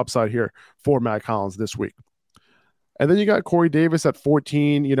little bit of upside here for Mack Hollins this week. And then you got Corey Davis at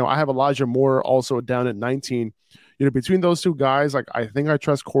 14. I have Elijah Moore also down at 19. Between those two guys, like I think I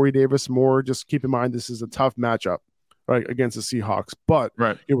trust Corey Davis more. Just keep in mind this is a tough matchup, right, against the Seahawks. But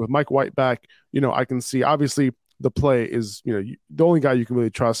with Mike White back, I can see obviously the play is, the only guy you can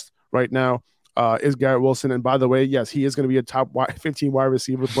really trust right now is Garrett Wilson. And by the way, yes, he is going to be a top 15 wide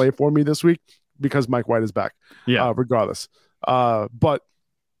receiver play for me this week because Mike White is back, regardless. But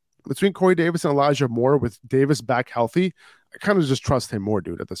between Corey Davis and Elijah Moore, with Davis back healthy, I kind of just trust him more,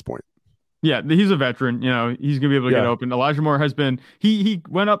 dude, at this point. Yeah, he's a veteran. He's going to be able to get open. Elijah Moore has been – he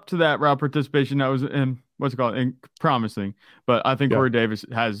went up to that route participation that was promising. But I think Corey Davis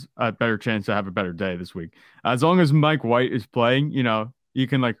has a better chance to have a better day this week. As long as Mike White is playing, you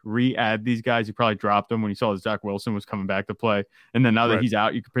can like re-add these guys. You probably dropped them when you saw that Zach Wilson was coming back to play. And then now that he's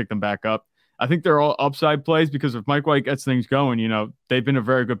out, you can pick them back up. I think they're all upside plays because if Mike White gets things going, they've been a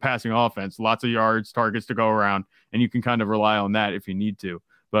very good passing offense, lots of yards, targets to go around, and you can kind of rely on that if you need to.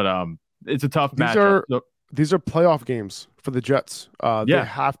 But it's a tough matchup. These are playoff games for the Jets. They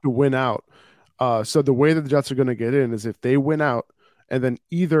have to win out. So the way that the Jets are going to get in is if they win out, and then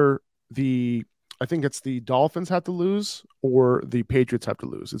either I think it's the Dolphins have to lose or the Patriots have to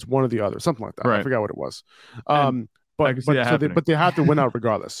lose. It's one or the other, something like that. I forgot what it was. But they have to win out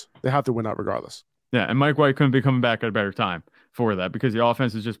regardless. Yeah, and Mike White couldn't be coming back at a better time for that because the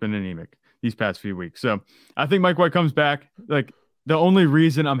offense has just been anemic these past few weeks. So I think Mike White comes back. Like the only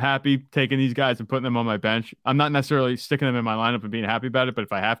reason I'm happy taking these guys and putting them on my bench, I'm not necessarily sticking them in my lineup and being happy about it, but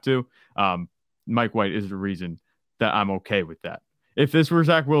if I have to, Mike White is the reason that I'm okay with that. If this were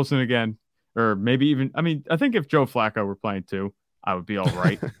Zach Wilson again, or maybe even, I think if Joe Flacco were playing too, I would be all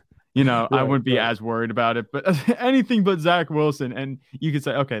right. I wouldn't be as worried about it, but anything but Zach Wilson. And you could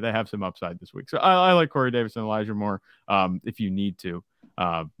say, okay, they have some upside this week. So I like Corey Davis and Elijah Moore if you need to.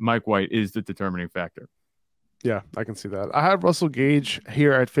 Mike White is the determining factor. Yeah, I can see that. I have Russell Gage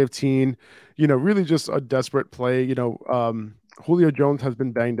here at 15, really just a desperate play. Julio Jones has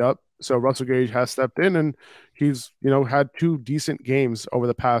been banged up. So Russell Gage has stepped in and he's, had 2 decent games over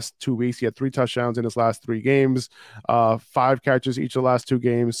the past 2 weeks. He had 3 touchdowns in his last 3 games, 5 catches each of the last 2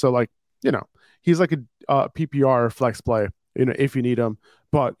 games. So he's like a PPR flex play, if you need him,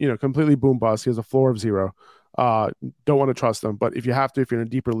 but, completely boom bust. He has a floor of 0. Don't want to trust him, but if you have to, if you're in a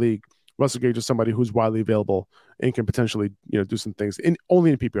deeper league, Russell Gage is somebody who's widely available and can potentially, do some things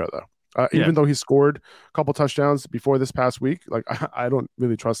only in PPR though. Even though he scored a couple touchdowns before this past week, I don't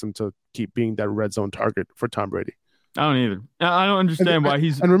really trust him to keep being that red zone target for Tom Brady. I don't either. I don't understand why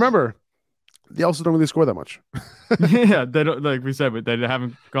he's. And remember, they also don't really score that much. Yeah, they don't. Like we said, but they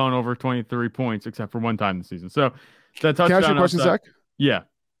haven't gone over 23 points except for one time this season. So that touchdown. Can I ask you a question, Zach? Yeah.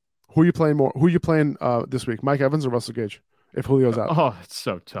 Who are you playing more? Who are you playing this week? Mike Evans or Russell Gage? If Julio's out. Oh, it's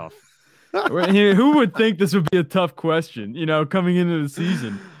so tough. Who would think this would be a tough question? Coming into the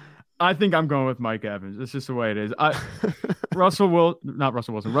season. I think I'm going with Mike Evans. It's just the way it is. Russell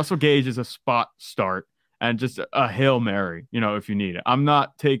Gage is a spot start and just a Hail Mary, if you need it. I'm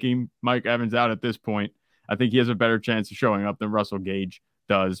not taking Mike Evans out at this point. I think he has a better chance of showing up than Russell Gage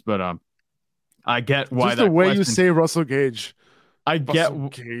does, but I get why just the way you say Russell Gage. I get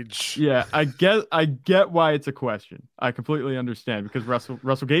why it's a question. I completely understand because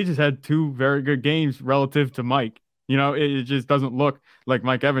Russell Gage has had 2 very good games relative to Mike. It just doesn't look like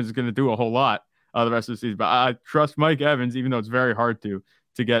Mike Evans is going to do a whole lot. the rest of the season. But I trust Mike Evans, even though it's very hard to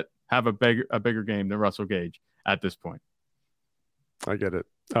have a bigger game than Russell Gage at this point. I get it.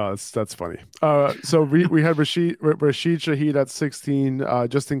 That's funny. So we have Rashid Shaheed at 16,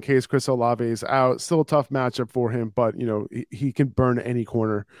 just in case Chris Olave is out. Still a tough matchup for him, but he can burn any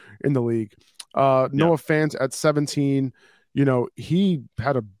corner in the league. Noah Fant at 17. He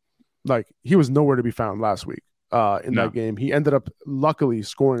had he was nowhere to be found last week in that game. He ended up luckily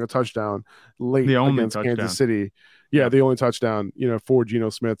scoring a touchdown late against Kansas City. Yeah, the only touchdown, for Geno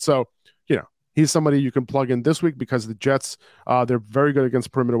Smith. So, he's somebody you can plug in this week because the Jets, they're very good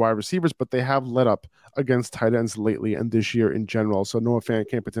against perimeter wide receivers, but they have let up against tight ends lately and this year in general. So Noah Fant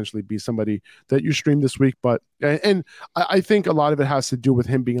can potentially be somebody that you stream this week. And I think a lot of it has to do with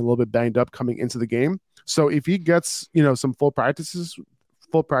him being a little bit banged up coming into the game. So if he gets, some full practices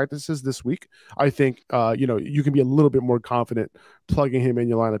this week, I think, you can be a little bit more confident plugging him in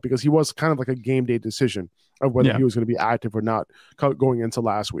your lineup because he was kind of like a game day decision of whether he was going to be active or not going into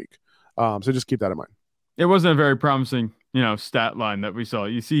last week. So just keep that in mind. It wasn't a very promising, stat line that we saw.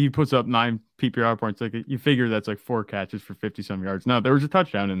 You see, he puts up 9 PPR points. Like you figure that's like 4 catches for 50-some yards. No, there was a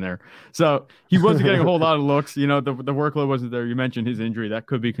touchdown in there. So he wasn't getting a whole lot of looks. The workload wasn't there. You mentioned his injury. That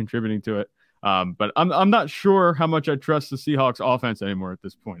could be contributing to it. But I'm not sure how much I trust the Seahawks offense anymore at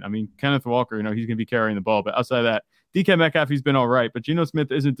this point. I mean, Kenneth Walker, he's going to be carrying the ball. But outside of that, DK Metcalf, he's been all right. But Geno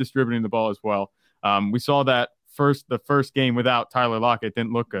Smith isn't distributing the ball as well. We saw that the first game without Tyler Lockett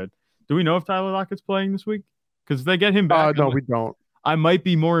didn't look good. Do we know if Tyler Lockett's playing this week? Because if they get him back, no, we don't. I might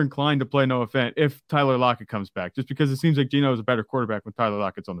be more inclined to play Noah Fant if Tyler Lockett comes back, just because it seems like Geno is a better quarterback when Tyler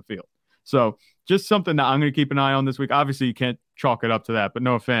Lockett's on the field. So just something that I'm going to keep an eye on this week. Obviously, you can't chalk it up to that, but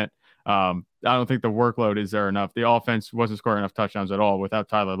Noah Fant, I don't think the workload is there enough. The offense wasn't scoring enough touchdowns at all without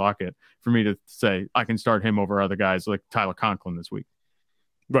Tyler Lockett for me to say I can start him over other guys like Tyler Conklin this week.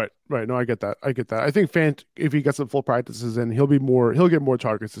 Right. No, I get that. I think Fant, if he gets some full practices in, he'll get more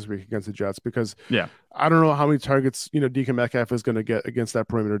targets this week against the Jets because I don't know how many targets, DK Metcalf is going to get against that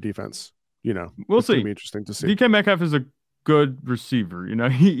perimeter defense. We'll see. It'll be interesting to see. DK Metcalf is a good receiver.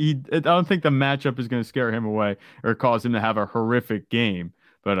 I don't think the matchup is going to scare him away or cause him to have a horrific game.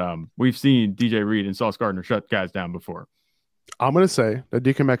 But we've seen DJ Reed and Sauce Gardner shut guys down before. I'm going to say that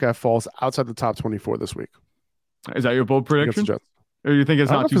DK Metcalf falls outside the top 24 this week. Is that your bold prediction? Or you think it's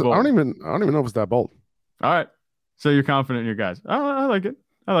not too bold? I don't even know if it's that bold. All right. So you're confident in your guys. I like it.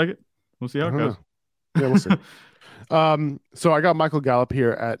 We'll see how it goes. Yeah, we'll see. So I got Michael Gallup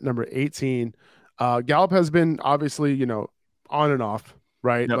here at number 18. Gallup has been obviously, on and off,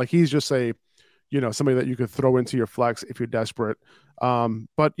 right? Yep. Like he's just somebody that you could throw into your flex if you're desperate.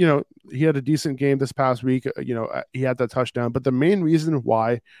 But he had a decent game this past week. He had that touchdown. But the main reason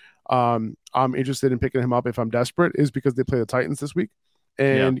why I'm interested in picking him up if I'm desperate is because they play the Titans this week.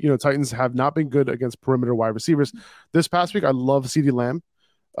 And, Titans have not been good against perimeter wide receivers. This past week, I love CeeDee Lamb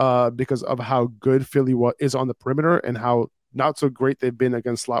because of how good Philly is on the perimeter and how not so great they've been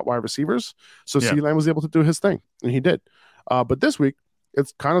against slot wide receivers. So CeeDee Lamb was able to do his thing, and he did. But this week,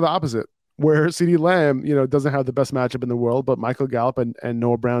 it's kind of the opposite, where CeeDee Lamb, doesn't have the best matchup in the world, but Michael Gallup and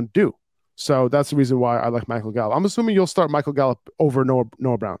Noah Brown do. So that's the reason why I like Michael Gallup. I'm assuming you'll start Michael Gallup over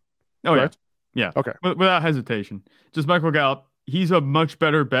Noah Brown. Oh, right? Yeah. Okay. Without hesitation. Just Michael Gallup. He's a much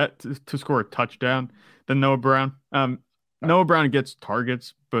better bet to score a touchdown than Noah Brown. Noah Brown gets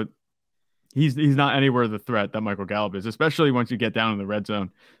targets, but he's not anywhere the threat that Michael Gallup is, especially once you get down in the red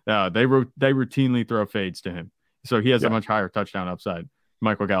zone. They routinely throw fades to him. So he has a much higher touchdown upside,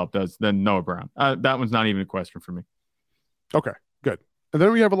 Michael Gallup does, than Noah Brown. That one's not even a question for me. Okay, good. And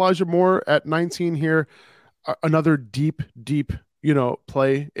then we have Elijah Moore at 19 here. Another deep,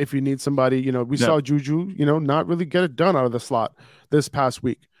 play if you need somebody. We saw Juju, not really get it done out of the slot this past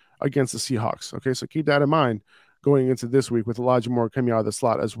week against the Seahawks. Okay, so keep that in mind going into this week with Elijah Moore coming out of the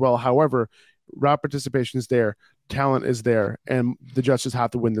slot as well. However, route participation is there, talent is there, and the Jets just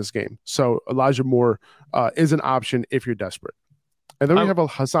have to win this game. So Elijah Moore is an option if you're desperate. And then we have a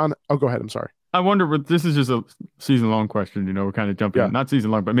Hassan. Oh, go ahead. I'm sorry. I wonder, this is just a season-long question. We're kind of jumping, not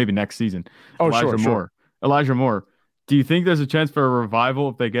season-long, but maybe next season. Elijah Moore. Do you think there's a chance for a revival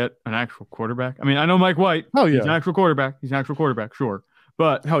if they get an actual quarterback? I mean, I know Mike White. Hell yeah. He's an actual quarterback, sure.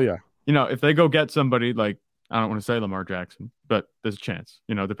 But, hell yeah. If they go get somebody like, I don't want to say Lamar Jackson, but there's a chance,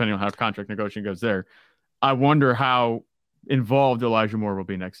 depending on how contract negotiation goes there. I wonder how involved Elijah Moore will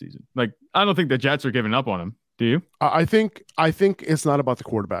be next season. Like, I don't think the Jets are giving up on him. Do you? I think it's not about the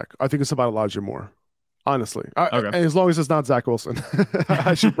quarterback. I think it's about Elijah Moore. Honestly, okay. And as long as it's not Zach Wilson,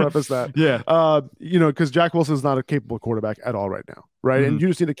 I should preface that. Yeah. Because Jack Wilson is not a capable quarterback at all right now, right? And you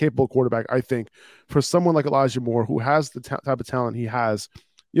just need a capable quarterback, I think, for someone like Elijah Moore, who has the type of talent he has,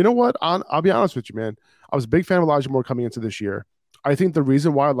 you know what? I'll be honest with you, man. I was a big fan of Elijah Moore coming into this year. I think the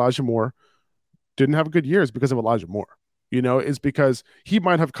reason why Elijah Moore didn't have a good year is because of Elijah Moore. Is because he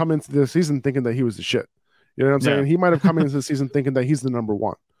might have come into the season thinking that he was the shit. You know what I'm saying? He might have come into the season thinking that he's the number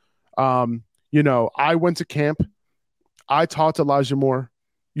one. I went to camp. I talked to Elijah Moore.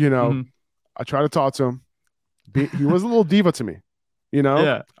 I tried to talk to him. He was a little diva to me.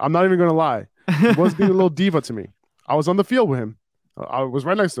 Yeah. I'm not even going to lie. He was being a little diva to me. I was on the field with him. I was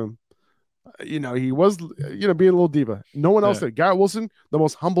right next to him. He was, being a little diva. No one else did. Garrett Wilson, the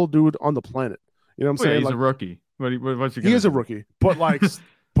most humble dude on the planet. You know what I'm saying? He's a rookie. He is a rookie, but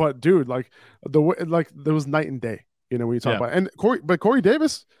but dude, there was night and day. When you talk about Corey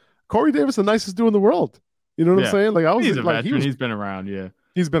Davis, the nicest dude in the world. You know what I'm saying? He's a veteran. He's been around. Yeah,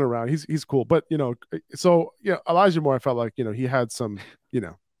 he's been around. He's cool. But Elijah Moore, I felt like he had some.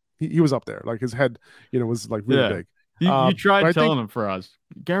 He was up there. Like his head, was like really big. You tried telling him for us,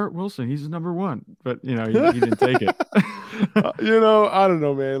 Garrett Wilson, he's number one, but he didn't take it. I don't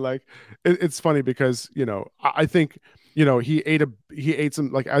know, man. Like it's funny because I think he ate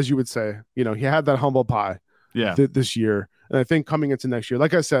some, like, as you would say, he had that humble pie this year, and I think coming into next year,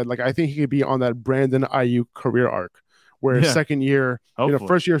 like I said, I think he could be on that Brandon Ayuk career arc, where second year,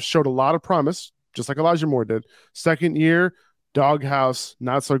 first year showed a lot of promise, just like Elijah Moore did. Second year, doghouse,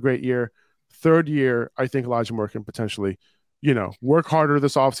 not so great year. Third year, I think Elijah Moore can potentially, work harder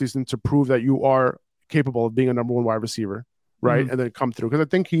this offseason to prove that you are capable of being a number one wide receiver, right? And then come through, because I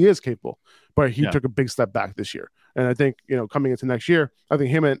think he is capable, but he took a big step back this year. And I think, coming into next year, I think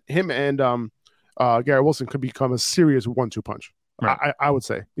him and Garrett Wilson could become a serious 1-2 punch. Right. I would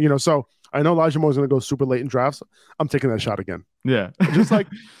say, so I know Elijah Moore is going to go super late in drafts. I'm taking that shot again. Yeah. just like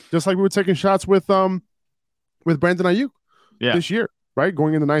we were taking shots with Brandon Ayuk this year, right?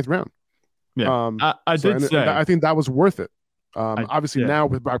 Going in the 9th round. Yeah, I did say I think that was worth it. Obviously now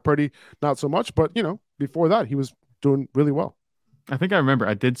with Brock Purdy, not so much, but before that he was doing really well. I think I remember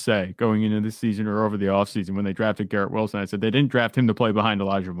I did say going into this season or over the offseason when they drafted Garrett Wilson, I said they didn't draft him to play behind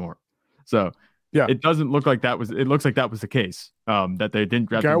Elijah Moore. So it doesn't look like that was. It looks like that was the case. That they didn't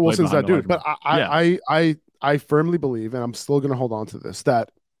draft Garrett Wilson's that dude. But I firmly believe, and I'm still going to hold on to this,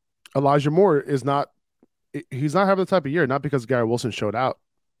 that Elijah Moore is not. He's not having the type of year, not because Garrett Wilson showed out.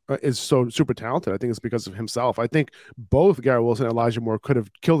 Is so super talented. I think it's because of himself. I think both Garrett Wilson and Elijah Moore could have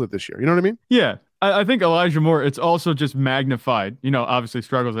killed it this year. You know what I mean? Yeah. I think Elijah Moore, it's also just magnified, obviously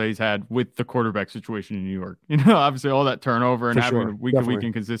struggles that he's had with the quarterback situation in New York. Obviously all that turnover and having week-to-week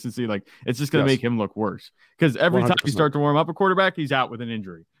inconsistency, it's just going to make him look worse. Because every 100%. Time you start to warm up a quarterback, he's out with an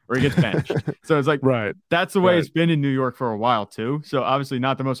injury or he gets benched. So it's like, that's the way it's been in New York for a while too. So obviously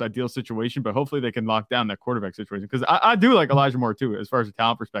not the most ideal situation, but hopefully they can lock down that quarterback situation. Because I do like Elijah Moore too, as far as a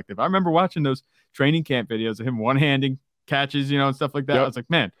talent perspective. I remember watching those training camp videos of him one-handing catches, and stuff like that. I was like,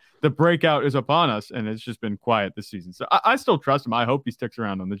 man, the breakout is upon us, and it's just been quiet this season. So I still trust him. I hope he sticks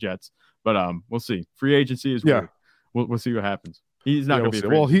around on the Jets, but we'll see. Free agency is weird. We'll see what happens. He's not going to be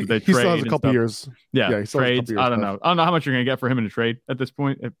well. He still has a couple years. Yeah, trades. I don't know how much you're going to get for him in a trade at this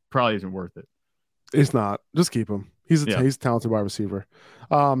point. It probably isn't worth it. It's not. Just keep him. He's a talented wide receiver.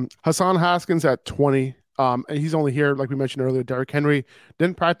 Hassan Haskins at 20. And he's only here, like we mentioned earlier. Derrick Henry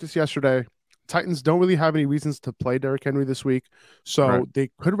didn't practice yesterday. Titans don't really have any reasons to play Derrick Henry this week, so they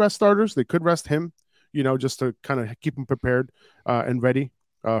could rest starters. They could rest him, just to kind of keep him prepared and ready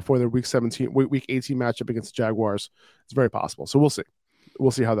for their week 18 matchup against the Jaguars. It's very possible. So we'll see.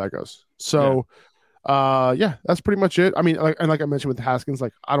 We'll see how that goes. So, that's pretty much it. I mean, like I mentioned with Haskins,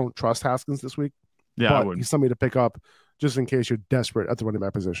 I don't trust Haskins this week. Yeah, but he's somebody to pick up just in case you're desperate at the running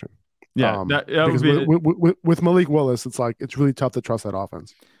back position. Yeah, because with Malik Willis, it's really tough to trust that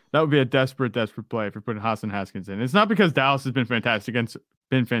offense. That would be a desperate play if you're putting Hassan Haskins in. It's not because Dallas has been fantastic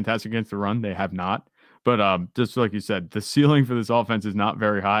against the run. They have not. But just like you said, the ceiling for this offense is not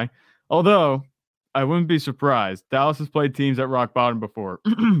very high. Although I wouldn't be surprised. Dallas has played teams at rock bottom before,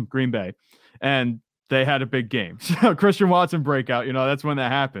 Green Bay, and they had a big game. So Christian Watson breakout, that's when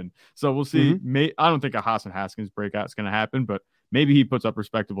that happened. So we'll see. I don't think a Hassan Haskins breakout is going to happen, but maybe he puts up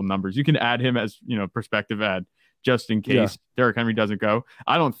respectable numbers. You can add him as, perspective add just in case Derrick Henry doesn't go.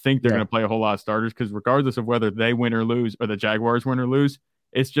 I don't think they're going to play a whole lot of starters because regardless of whether they win or lose or the Jaguars win or lose,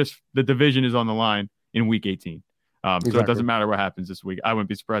 it's just the division is on the line in week 18. So it doesn't matter what happens this week. I wouldn't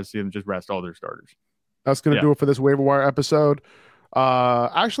be surprised to see them just rest all their starters. That's going to do it for this waiver wire episode.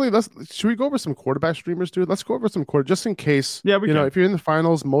 Actually, should we go over some quarterback streamers, dude? Let's go over some just in case. Yeah, we can. If you're in the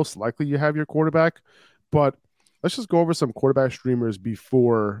finals, most likely you have your quarterback, but let's just go over some quarterback streamers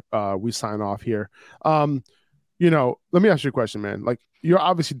before we sign off here. Let me ask you a question, man. you're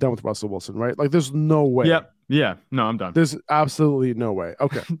obviously done with Russell Wilson, right? Like, there's no way. Yep. Yeah. No, I'm done. There's absolutely no way.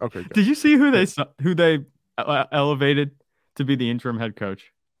 Okay. Okay. Did you see who they elevated to be the interim head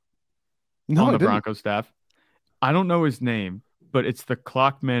coach on the Broncos staff? I don't know his name, but it's the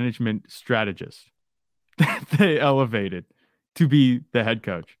clock management strategist that they elevated to be the head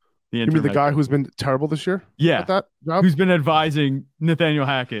coach. You mean the guy who's been terrible this year? Yeah. At that job? Who's been advising Nathaniel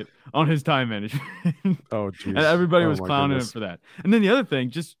Hackett on his time management. Oh, geez. And everybody was clowning him for that. And then the other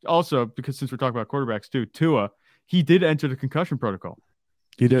thing, just also, because since we're talking about quarterbacks too, Tua, he did enter the concussion protocol.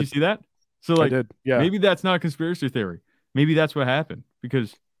 He did. Did you see that? So, like, I did. Yeah. Maybe that's not a conspiracy theory. Maybe that's what happened,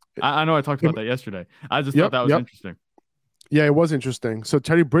 because I know I talked about that yesterday. I just thought that was interesting. Yeah, it was interesting. So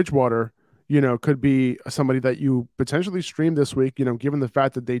Teddy Bridgewater, could be somebody that you potentially stream this week, given the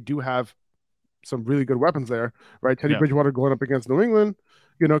fact that they do have some really good weapons there, right? Teddy Bridgewater going up against New England,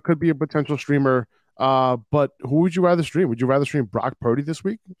 could be a potential streamer. But who would you rather stream? Would you rather stream Brock Purdy this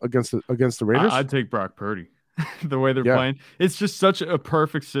week against the Raiders? I'd take Brock Purdy. The way they're playing, it's just such a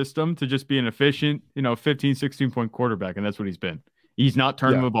perfect system to just be an efficient, 15, 16-point quarterback, and that's what he's been. He's not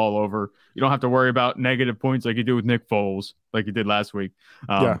turning the ball over. You don't have to worry about negative points like you do with Nick Foles, like you did last week,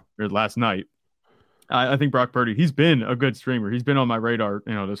 or last night. I think Brock Purdy, he's been a good streamer. He's been on my radar,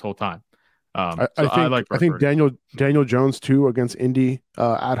 this whole time. I think Daniel Jones too against Indy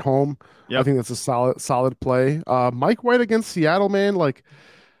at home. I think that's a solid play. Mike White against Seattle, man. Like,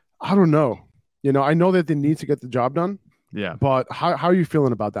 I don't know. I know that they need to get the job done. Yeah. But how are you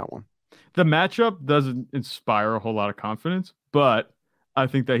feeling about that one? The matchup doesn't inspire a whole lot of confidence, but I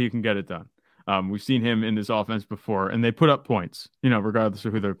think that he can get it done. We've seen him in this offense before, and they put up points, regardless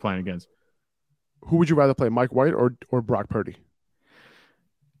of who they're playing against. Who would you rather play, Mike White or Brock Purdy?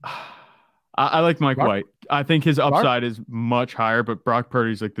 I like Mike White. I think his upside is much higher, but Brock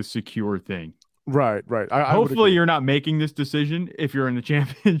Purdy's like the secure thing. Right. Hopefully you're not making this decision if you're in the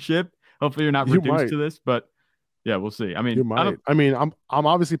championship. Hopefully you're not reduced to this, but yeah, we'll see. I mean, you might. I'm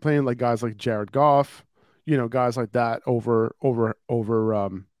obviously playing like guys like Jared Goff, guys like that over all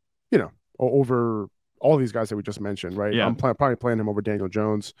these guys that we just mentioned, right? Yeah. I'm probably playing him over Daniel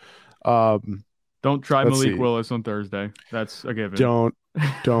Jones. Don't try Malik Willis on Thursday. That's a given. Don't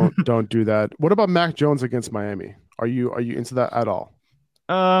do that. What about Mac Jones against Miami? Are you into that at all?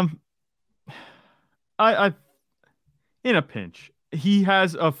 I in a pinch. He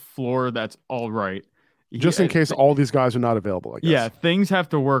has a floor that's all right. Just in case all these guys are not available, I guess. Yeah, things have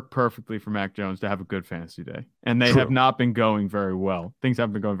to work perfectly for Mac Jones to have a good fantasy day. And they have not been going very well. Things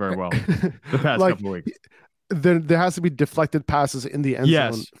haven't been going very well the past couple of weeks. There has to be deflected passes in the end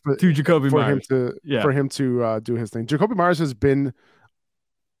zone to Jacoby Myers. For him to do his thing. Jacoby Myers has been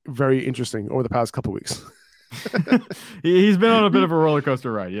very interesting over the past couple of weeks. He's been on a bit of a roller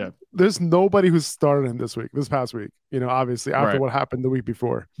coaster ride. Yeah. There's nobody who's started him this past week, obviously after what happened the week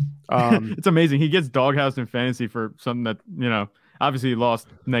before. It's amazing. He gets doghoused in fantasy for something that, obviously he lost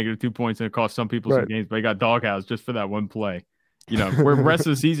 -2 points and it cost some people some games, but he got doghoused just for that one play, where the rest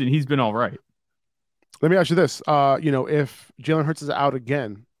of the season, he's been all right. Let me ask you this. If Jalen Hurts is out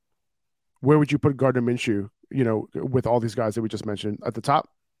again, where would you put Gardner Minshew, with all these guys that we just mentioned at the top?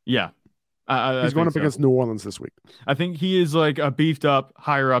 Yeah. He's going up against New Orleans this week. I think he is like a beefed up,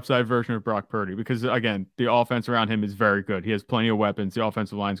 higher upside version of Brock Purdy because, again, the offense around him is very good. He has plenty of weapons. The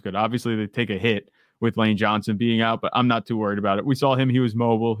offensive line's good. Obviously, they take a hit with Lane Johnson being out, but I'm not too worried about it. We saw him. He was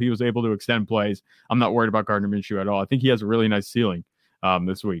mobile. He was able to extend plays. I'm not worried about Gardner Minshew at all. I think he has a really nice ceiling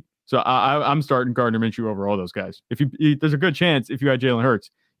this week. So I'm starting Gardner Minshew over all those guys. There's a good chance if you had Jalen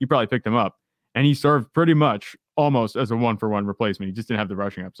Hurts, you probably picked him up. And he served pretty much almost as a 1-for-1 replacement. He just didn't have the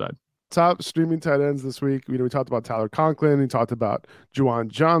rushing upside. Top streaming tight ends this week. We talked about Tyler Conklin. We talked about Juwan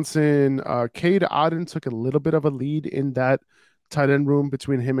Johnson. Cade Otton took a little bit of a lead in that tight end room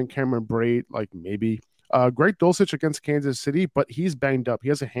between him and Cameron Brate, like maybe. Greg Dulcich against Kansas City, but he's banged up. He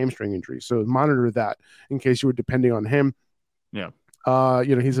has a hamstring injury, so monitor that in case you were depending on him. Yeah.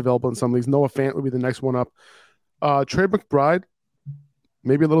 He's available in some leagues. Noah Fant will be the next one up. Trey McBride,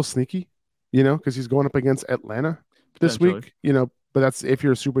 maybe a little sneaky, because he's going up against Atlanta this week, but that's if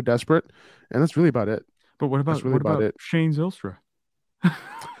you're super desperate, and that's really about it. But what about Shane Zylstra?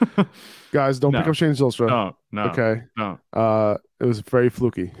 Guys, don't pick up Shane Zylstra. No. Okay. No. It was very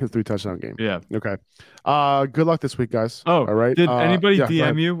fluky, his 3-touchdown game. Yeah. Okay. Good luck this week, guys. Oh, all right. Did anybody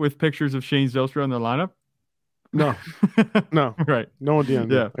DM you with pictures of Shane Zylstra in their lineup? No. No. Right. No one DM'd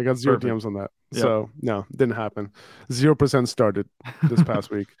me. Yeah. I got 0 DMs on that. Yep. So no, didn't happen. 0% started this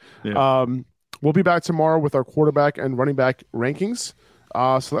past week. Yeah. We'll be back tomorrow with our quarterback and running back rankings.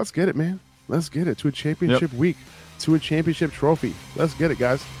 So let's get it, man. Let's get it to a championship week, to a championship trophy. Let's get it,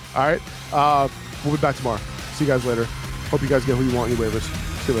 guys. All right. We'll be back tomorrow. See you guys later. Hope you guys get who you want in your waivers.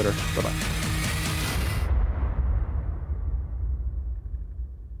 See you later. Bye-bye.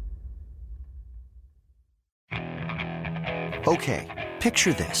 Okay,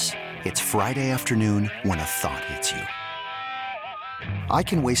 picture this. It's Friday afternoon when a thought hits you. I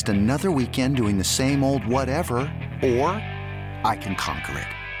can waste another weekend doing the same old whatever, or I can conquer it.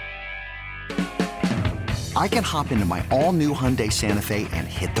 I can hop into my all-new Hyundai Santa Fe and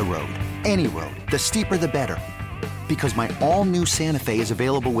hit the road. Any road. The steeper, the better. Because my all-new Santa Fe is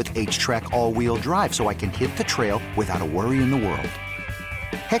available with H-Track all-wheel drive, so I can hit the trail without a worry in the world.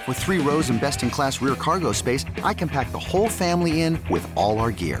 Heck, with 3 rows and best-in-class rear cargo space, I can pack the whole family in with all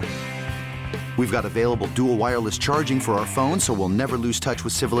our gear. We've got available dual wireless charging for our phones, so we'll never lose touch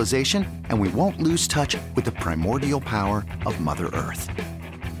with civilization, and we won't lose touch with the primordial power of Mother Earth.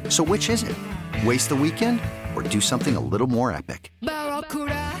 So which is it? Waste the weekend or do something a little more epic?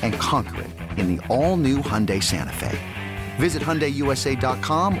 And conquer it in the all-new Hyundai Santa Fe. Visit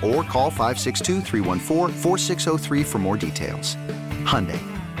HyundaiUSA.com or call 562-314-4603 for more details. Hyundai,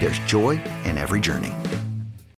 there's joy in every journey.